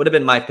pick. And this would have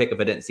been my pick if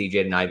I didn't see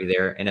Jaden Ivey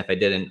there. And if I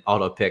didn't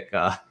auto pick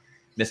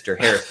Mr.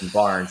 Harrison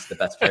Barnes, the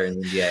best player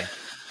in the NBA.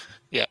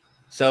 Yeah.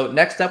 So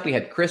next up, we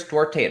had Chris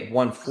Duarte at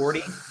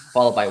 140,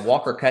 followed by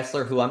Walker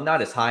Kessler, who I'm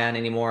not as high on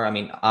anymore. I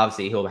mean,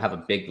 obviously he'll have a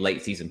big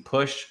late season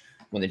push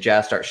when the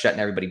Jazz start shutting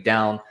everybody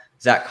down.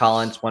 Zach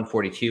Collins,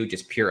 142,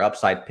 just pure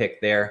upside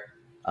pick there.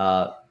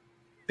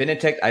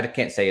 Benedict, I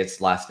can't say his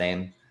last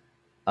name,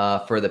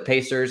 for the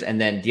Pacers.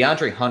 And then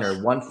DeAndre Hunter,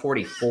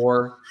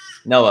 144.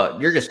 Noah,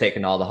 you're just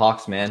taking all the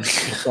Hawks, man.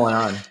 What's going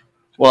on?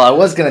 Well, I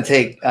was going to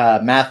take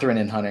Mathurin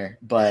and Hunter,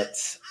 but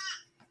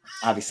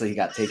obviously he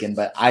got taken.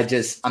 But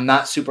I'm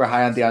not super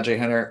high on DeAndre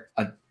Hunter,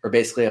 or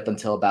basically up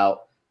until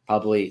about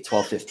probably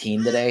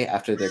 12:15 today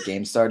after their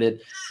game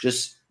started.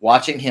 Just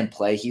watching him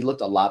play, he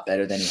looked a lot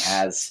better than he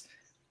has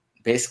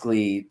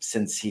basically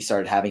since he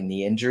started having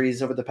knee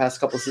injuries over the past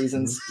couple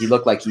seasons. He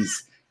looked like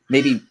he's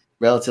maybe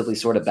relatively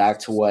sort of back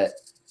to what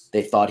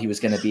they thought he was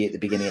going to be at the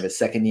beginning of his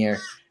second year.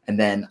 And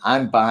then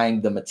I'm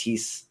buying the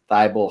Matisse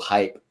Thybulle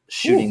hype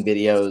shooting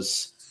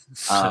videos.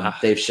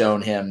 They've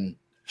shown him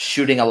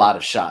shooting a lot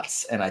of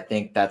shots, and I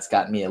think that's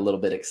got me a little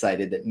bit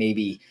excited that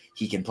maybe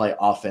he can play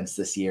offense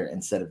this year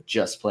instead of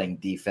just playing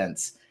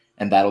defense,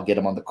 and that'll get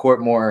him on the court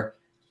more.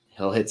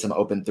 He'll hit some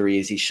open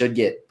threes. He should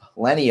get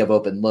plenty of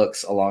open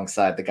looks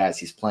alongside the guys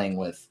he's playing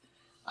with.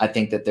 I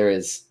think that there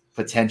is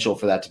potential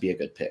for that to be a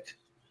good pick.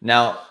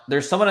 Now,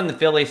 there's someone in the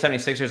Philly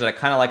 76ers that I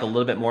kind of like a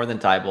little bit more than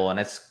Thybulle,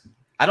 and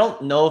I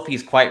don't know if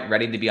he's quite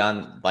ready to be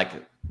on like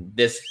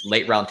this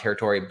late round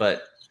territory,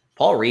 but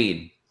Paul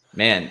Reed,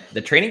 man,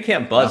 the training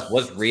camp buzz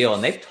was real,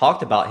 and they've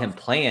talked about him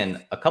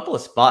playing a couple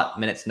of spot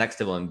minutes next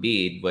to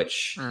Embiid,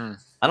 which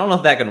I don't know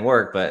if that can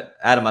work, but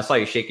Adam, I saw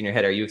you shaking your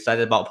head. Are you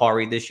excited about Paul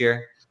Reed this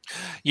year?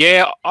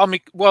 Yeah, I mean,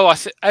 well,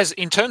 as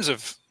in terms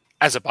of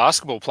as a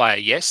basketball player,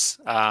 yes.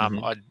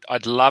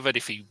 I'd love it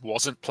if he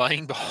wasn't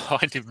playing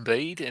behind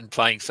Embiid and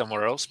playing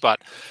somewhere else. But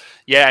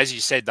yeah, as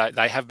you said,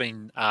 they have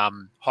been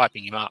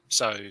hyping him up.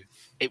 So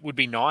it would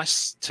be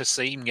nice to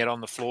see him get on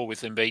the floor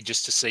with Embiid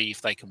just to see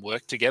if they can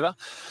work together,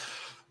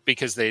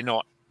 because they're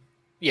not.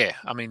 Yeah,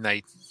 I mean,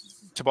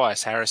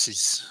 Tobias Harris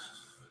is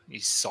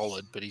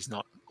solid, but he's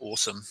not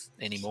awesome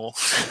anymore.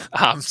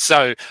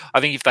 So I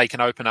think if they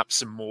can open up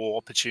some more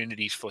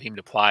opportunities for him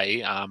to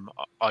play,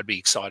 I'd be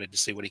excited to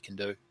see what he can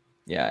do.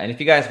 Yeah, and if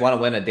you guys want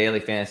to win a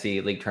daily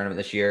fantasy league tournament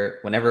this year,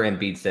 whenever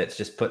Embiid sits,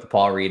 just put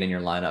Paul Reed in your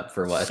lineup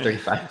for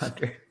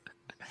 3,500.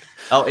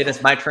 Oh, it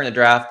is my turn to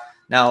draft.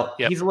 Now,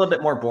 He's a little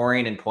bit more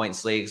boring in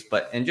points leagues,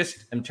 but in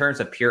terms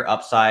of pure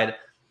upside,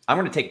 I'm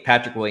going to take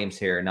Patrick Williams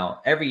here.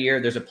 Now, every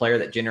year there's a player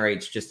that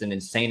generates just an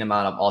insane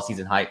amount of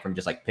all-season hype from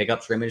just like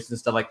pickup scrimmages and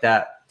stuff like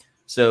that.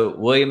 So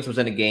Williams was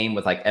in a game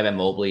with like Evan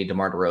Mobley,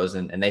 DeMar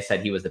DeRozan, and they said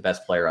he was the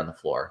best player on the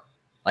floor.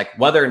 Like,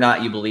 whether or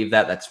not you believe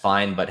that, that's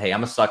fine. But hey,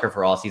 I'm a sucker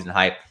for all-season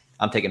hype.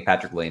 I'm taking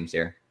Patrick Williams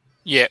here.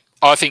 Yeah,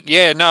 I think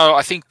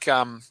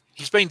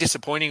he's been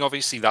disappointing,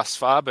 obviously, thus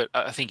far, but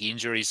I think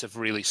injuries have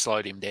really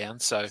slowed him down.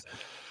 So,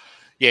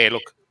 yeah,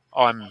 look,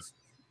 I'm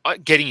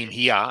getting him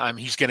here.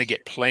 He's going to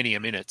get plenty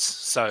of minutes,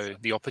 so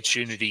the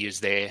opportunity is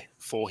there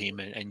for him,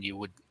 and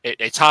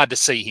it's hard to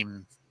see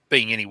him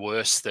being any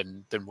worse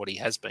than what he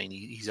has been.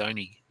 He's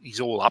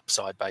all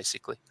upside,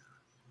 basically.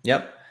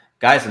 Yep,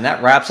 guys, and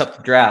that wraps up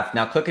the draft.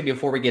 Now, quickly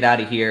before we get out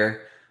of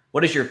here,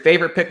 what is your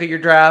favorite pick of your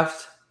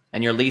draft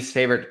and your least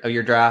favorite of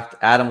your draft?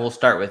 Adam, we'll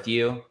start with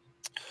you.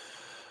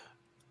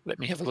 Let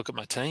me have a look at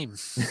my team.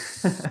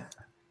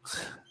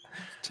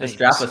 This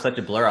draft was such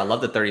a blur. I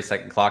love the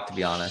 30-second clock, to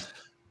be honest.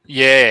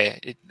 Yeah,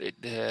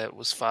 it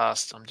was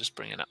fast. I'm just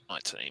bringing up my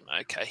team.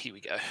 Okay, here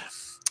we go.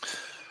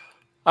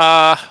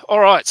 All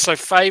right, so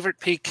favorite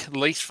pick,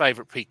 least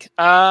favorite pick.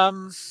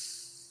 I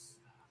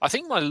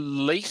think my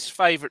least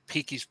favorite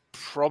pick is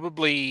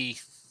probably,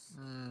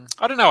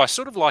 I don't know. I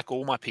sort of like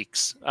all my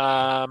picks.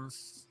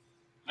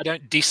 I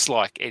don't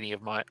dislike any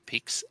of my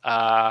picks.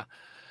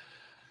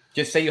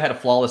 Just say you had a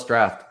flawless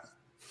draft.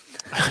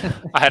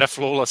 I had a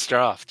flawless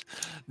draft.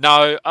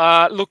 No,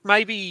 look,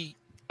 maybe,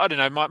 I don't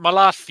know, my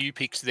last few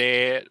picks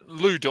there,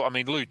 Lou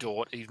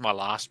Dort, he's my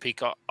last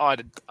pick. I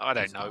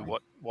don't know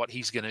what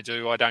he's going to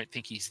do. I don't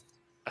think he's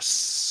a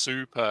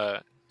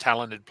super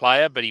talented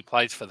player, but he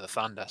plays for the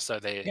Thunder, so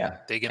they're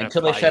going to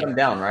until they shut him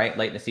down, right?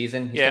 Late in the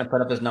season, he's going to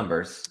put up his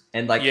numbers.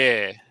 And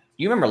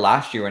you remember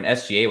last year when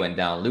SGA went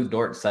down, Lou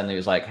Dort suddenly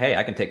was like, hey,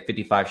 I can take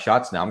 55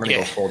 shots now. I'm going to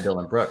go full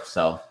Dylan Brooks.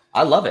 So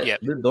I love it. Yep.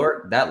 Lou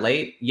Dort that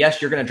late.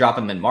 Yes, you're going to drop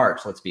him in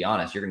March. Let's be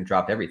honest. You're going to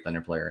drop every Thunder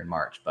player in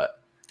March.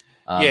 But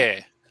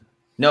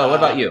No, what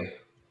about you?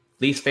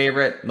 Least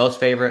favorite,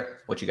 most favorite?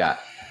 What you got?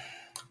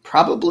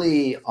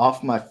 Probably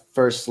off my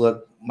first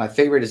look, my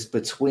favorite is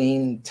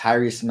between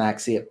Tyrese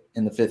Maxey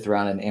in the 5th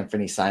round and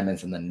Anthony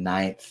Simons in the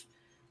 9th.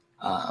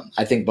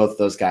 I think both of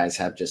those guys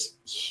have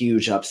just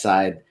huge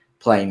upside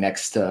playing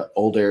next to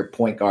older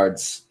point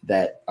guards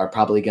that are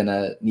probably going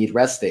to need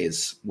rest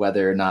days,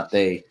 whether or not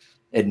they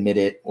admit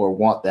it or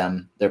want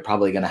them. They're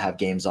probably going to have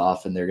games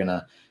off, and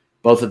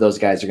both of those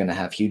guys are going to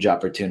have huge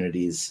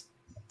opportunities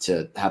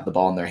to have the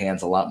ball in their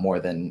hands a lot more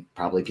than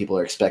probably people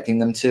are expecting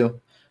them to.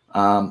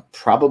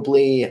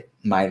 Probably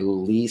my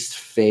least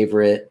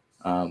favorite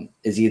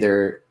is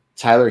either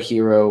Tyler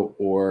Hero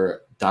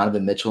or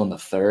Donovan Mitchell in the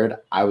 3rd.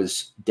 I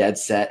was dead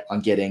set on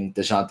getting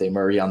DeJounte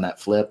Murray on that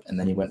flip, and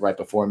then he went right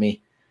before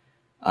me.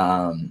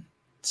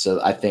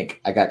 So I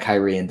think I got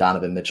Kyrie and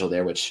Donovan Mitchell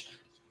there, which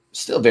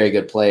still very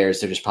good players.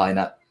 They're just probably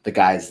not the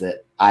guys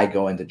that I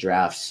go into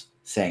drafts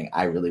saying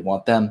I really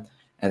want them.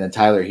 And then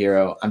Tyler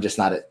Hero, I'm just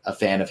not a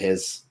fan of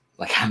his.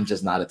 Like, I'm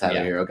just not a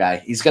Tyler Hero guy.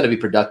 He's going to be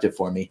productive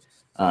for me,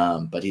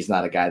 but he's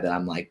not a guy that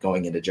I'm like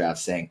going into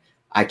drafts saying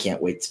I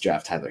can't wait to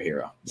draft Tyler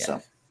Hero. Yeah.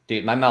 So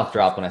Dude, my mouth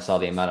dropped when I saw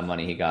the amount of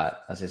money he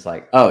got. I was just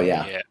like, oh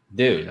yeah.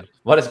 Dude,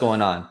 what is going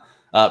on?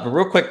 But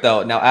real quick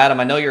though, now Adam,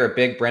 I know you're a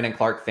big Brandon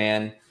Clark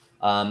fan.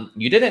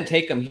 You didn't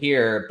take him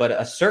here, but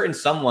a certain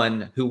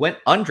someone who went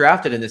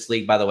undrafted in this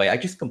league, by the way, I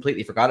just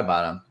completely forgot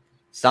about him.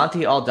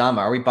 Santi Aldama.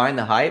 Are we buying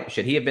the hype?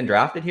 Should he have been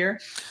drafted here?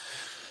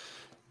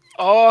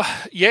 Oh,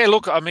 yeah.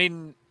 Look, I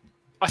mean,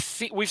 I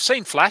think we've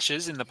seen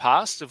flashes in the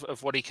past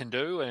of what he can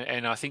do,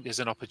 and I think there's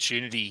an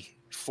opportunity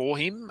for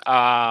him.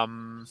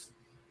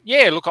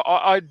 Yeah, look,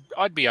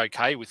 I'd be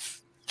okay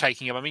with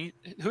taking him. I mean,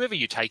 whoever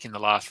you take in the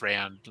last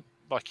round,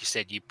 like you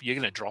said, you're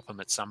going to drop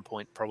him at some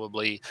point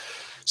probably.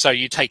 So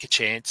you take a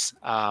chance.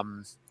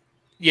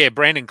 Yeah,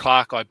 Brandon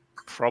Clark, I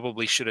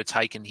probably should have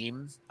taken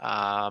him.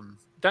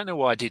 Don't know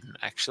why I didn't,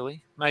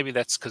 actually. Maybe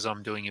that's because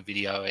I'm doing a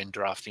video and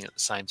drafting at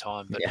the same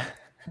time. But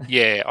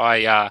yeah,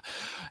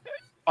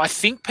 I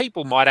think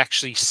people might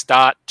actually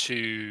start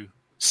to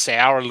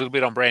sour a little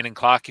bit on Brandon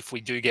Clark if we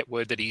do get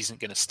word that he isn't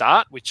going to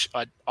start, which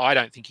I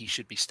don't think he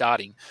should be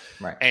starting.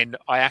 Right. And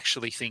I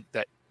actually think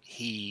that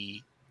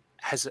he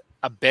has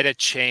a better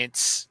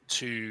chance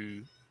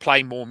to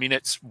play more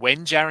minutes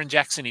when Jaren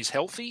Jackson is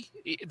healthy.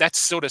 That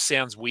sort of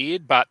sounds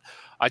weird, but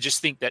I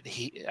just think that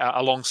he,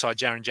 alongside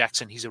Jaren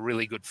Jackson, he's a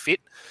really good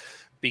fit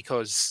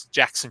because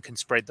Jackson can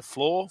spread the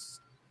floor,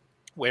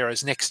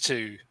 whereas next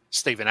to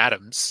Steven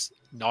Adams,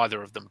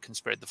 neither of them can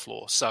spread the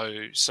floor.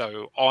 So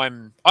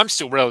I'm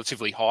still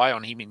relatively high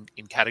on him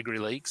in category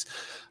leagues,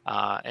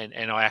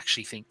 and I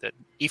actually think that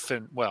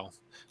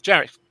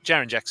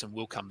Jaren Jackson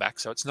will come back,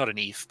 so it's not an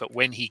if, but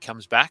when he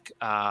comes back,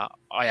 I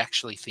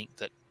actually think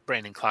that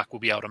Brandon Clark will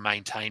be able to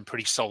maintain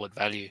pretty solid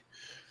value.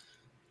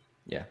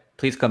 Yeah,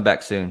 please come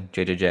back soon,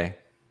 JJJ.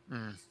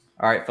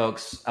 All right,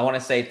 folks. I want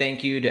to say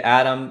thank you to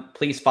Adam.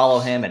 Please follow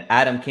him at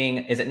Adam King.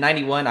 Is it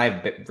 91? I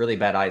have really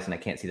bad eyes and I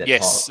can't see that.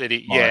 Yes,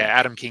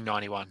 Adam King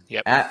 91.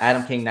 Yep. At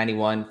Adam King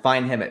 91.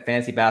 Find him at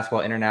Fantasy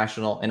Basketball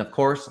International. And of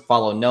course,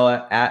 follow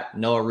Noah at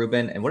Noah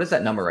Rubin. And what is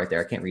that number right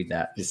there? I can't read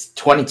that. It's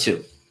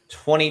 22.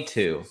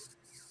 22.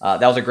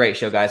 That was a great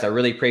show, guys. I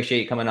really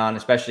appreciate you coming on,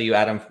 especially you,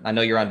 Adam. I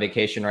know you're on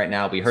vacation right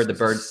now. We heard the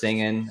birds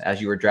singing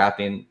as you were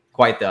drafting.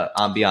 Quite the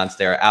ambiance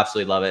there.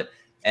 Absolutely love it.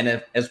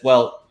 And as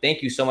well,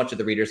 thank you so much to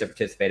the readers that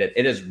participated.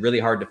 It is really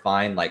hard to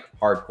find like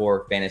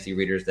hardcore fantasy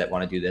readers that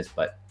want to do this,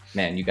 but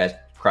man, you guys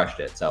crushed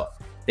it. So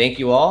thank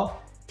you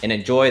all and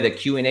enjoy the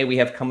Q&A we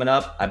have coming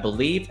up, I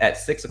believe at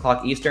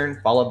 6:00 Eastern,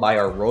 followed by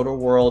our Roto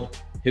World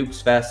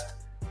Hoops Fest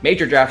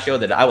major draft show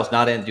that I was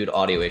not in due to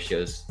audio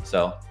issues.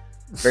 So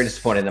very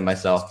disappointed in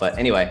myself. But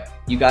anyway,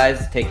 you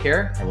guys take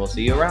care and we'll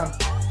see you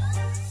around.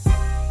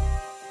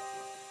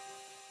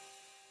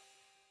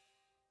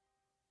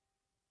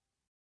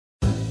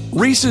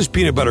 Reese's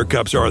peanut butter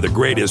cups are the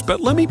greatest, but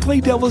let me play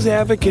devil's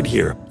advocate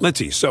here. Let's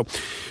see. So,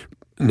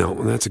 no,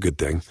 that's a good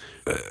thing.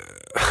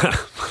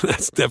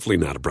 That's definitely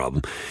not a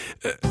problem.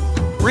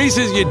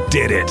 Reese's, you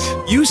did it.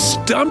 You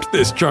stumped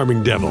this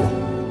charming devil.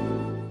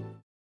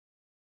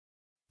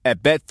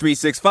 At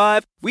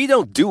Bet365, we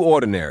don't do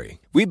ordinary.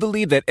 We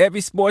believe that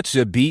every sport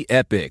should be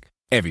epic.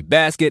 Every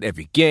basket,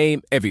 every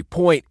game, every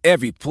point,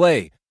 every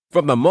play.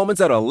 From the moments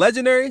that are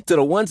legendary to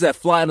the ones that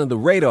fly under the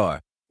radar.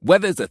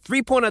 Whether it's a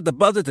three-pointer at the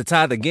buzzer to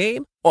tie the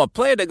game or a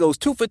player that goes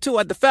 2 for 2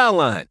 at the foul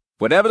line.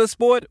 Whatever the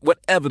sport,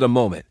 whatever the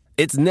moment.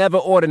 It's never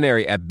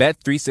ordinary at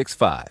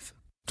Bet365.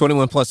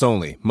 21 plus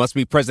only. Must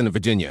be present in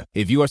Virginia.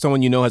 If you or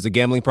someone you know has a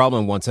gambling problem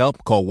and wants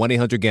help, call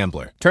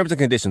 1-800-GAMBLER. Terms and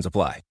conditions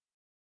apply.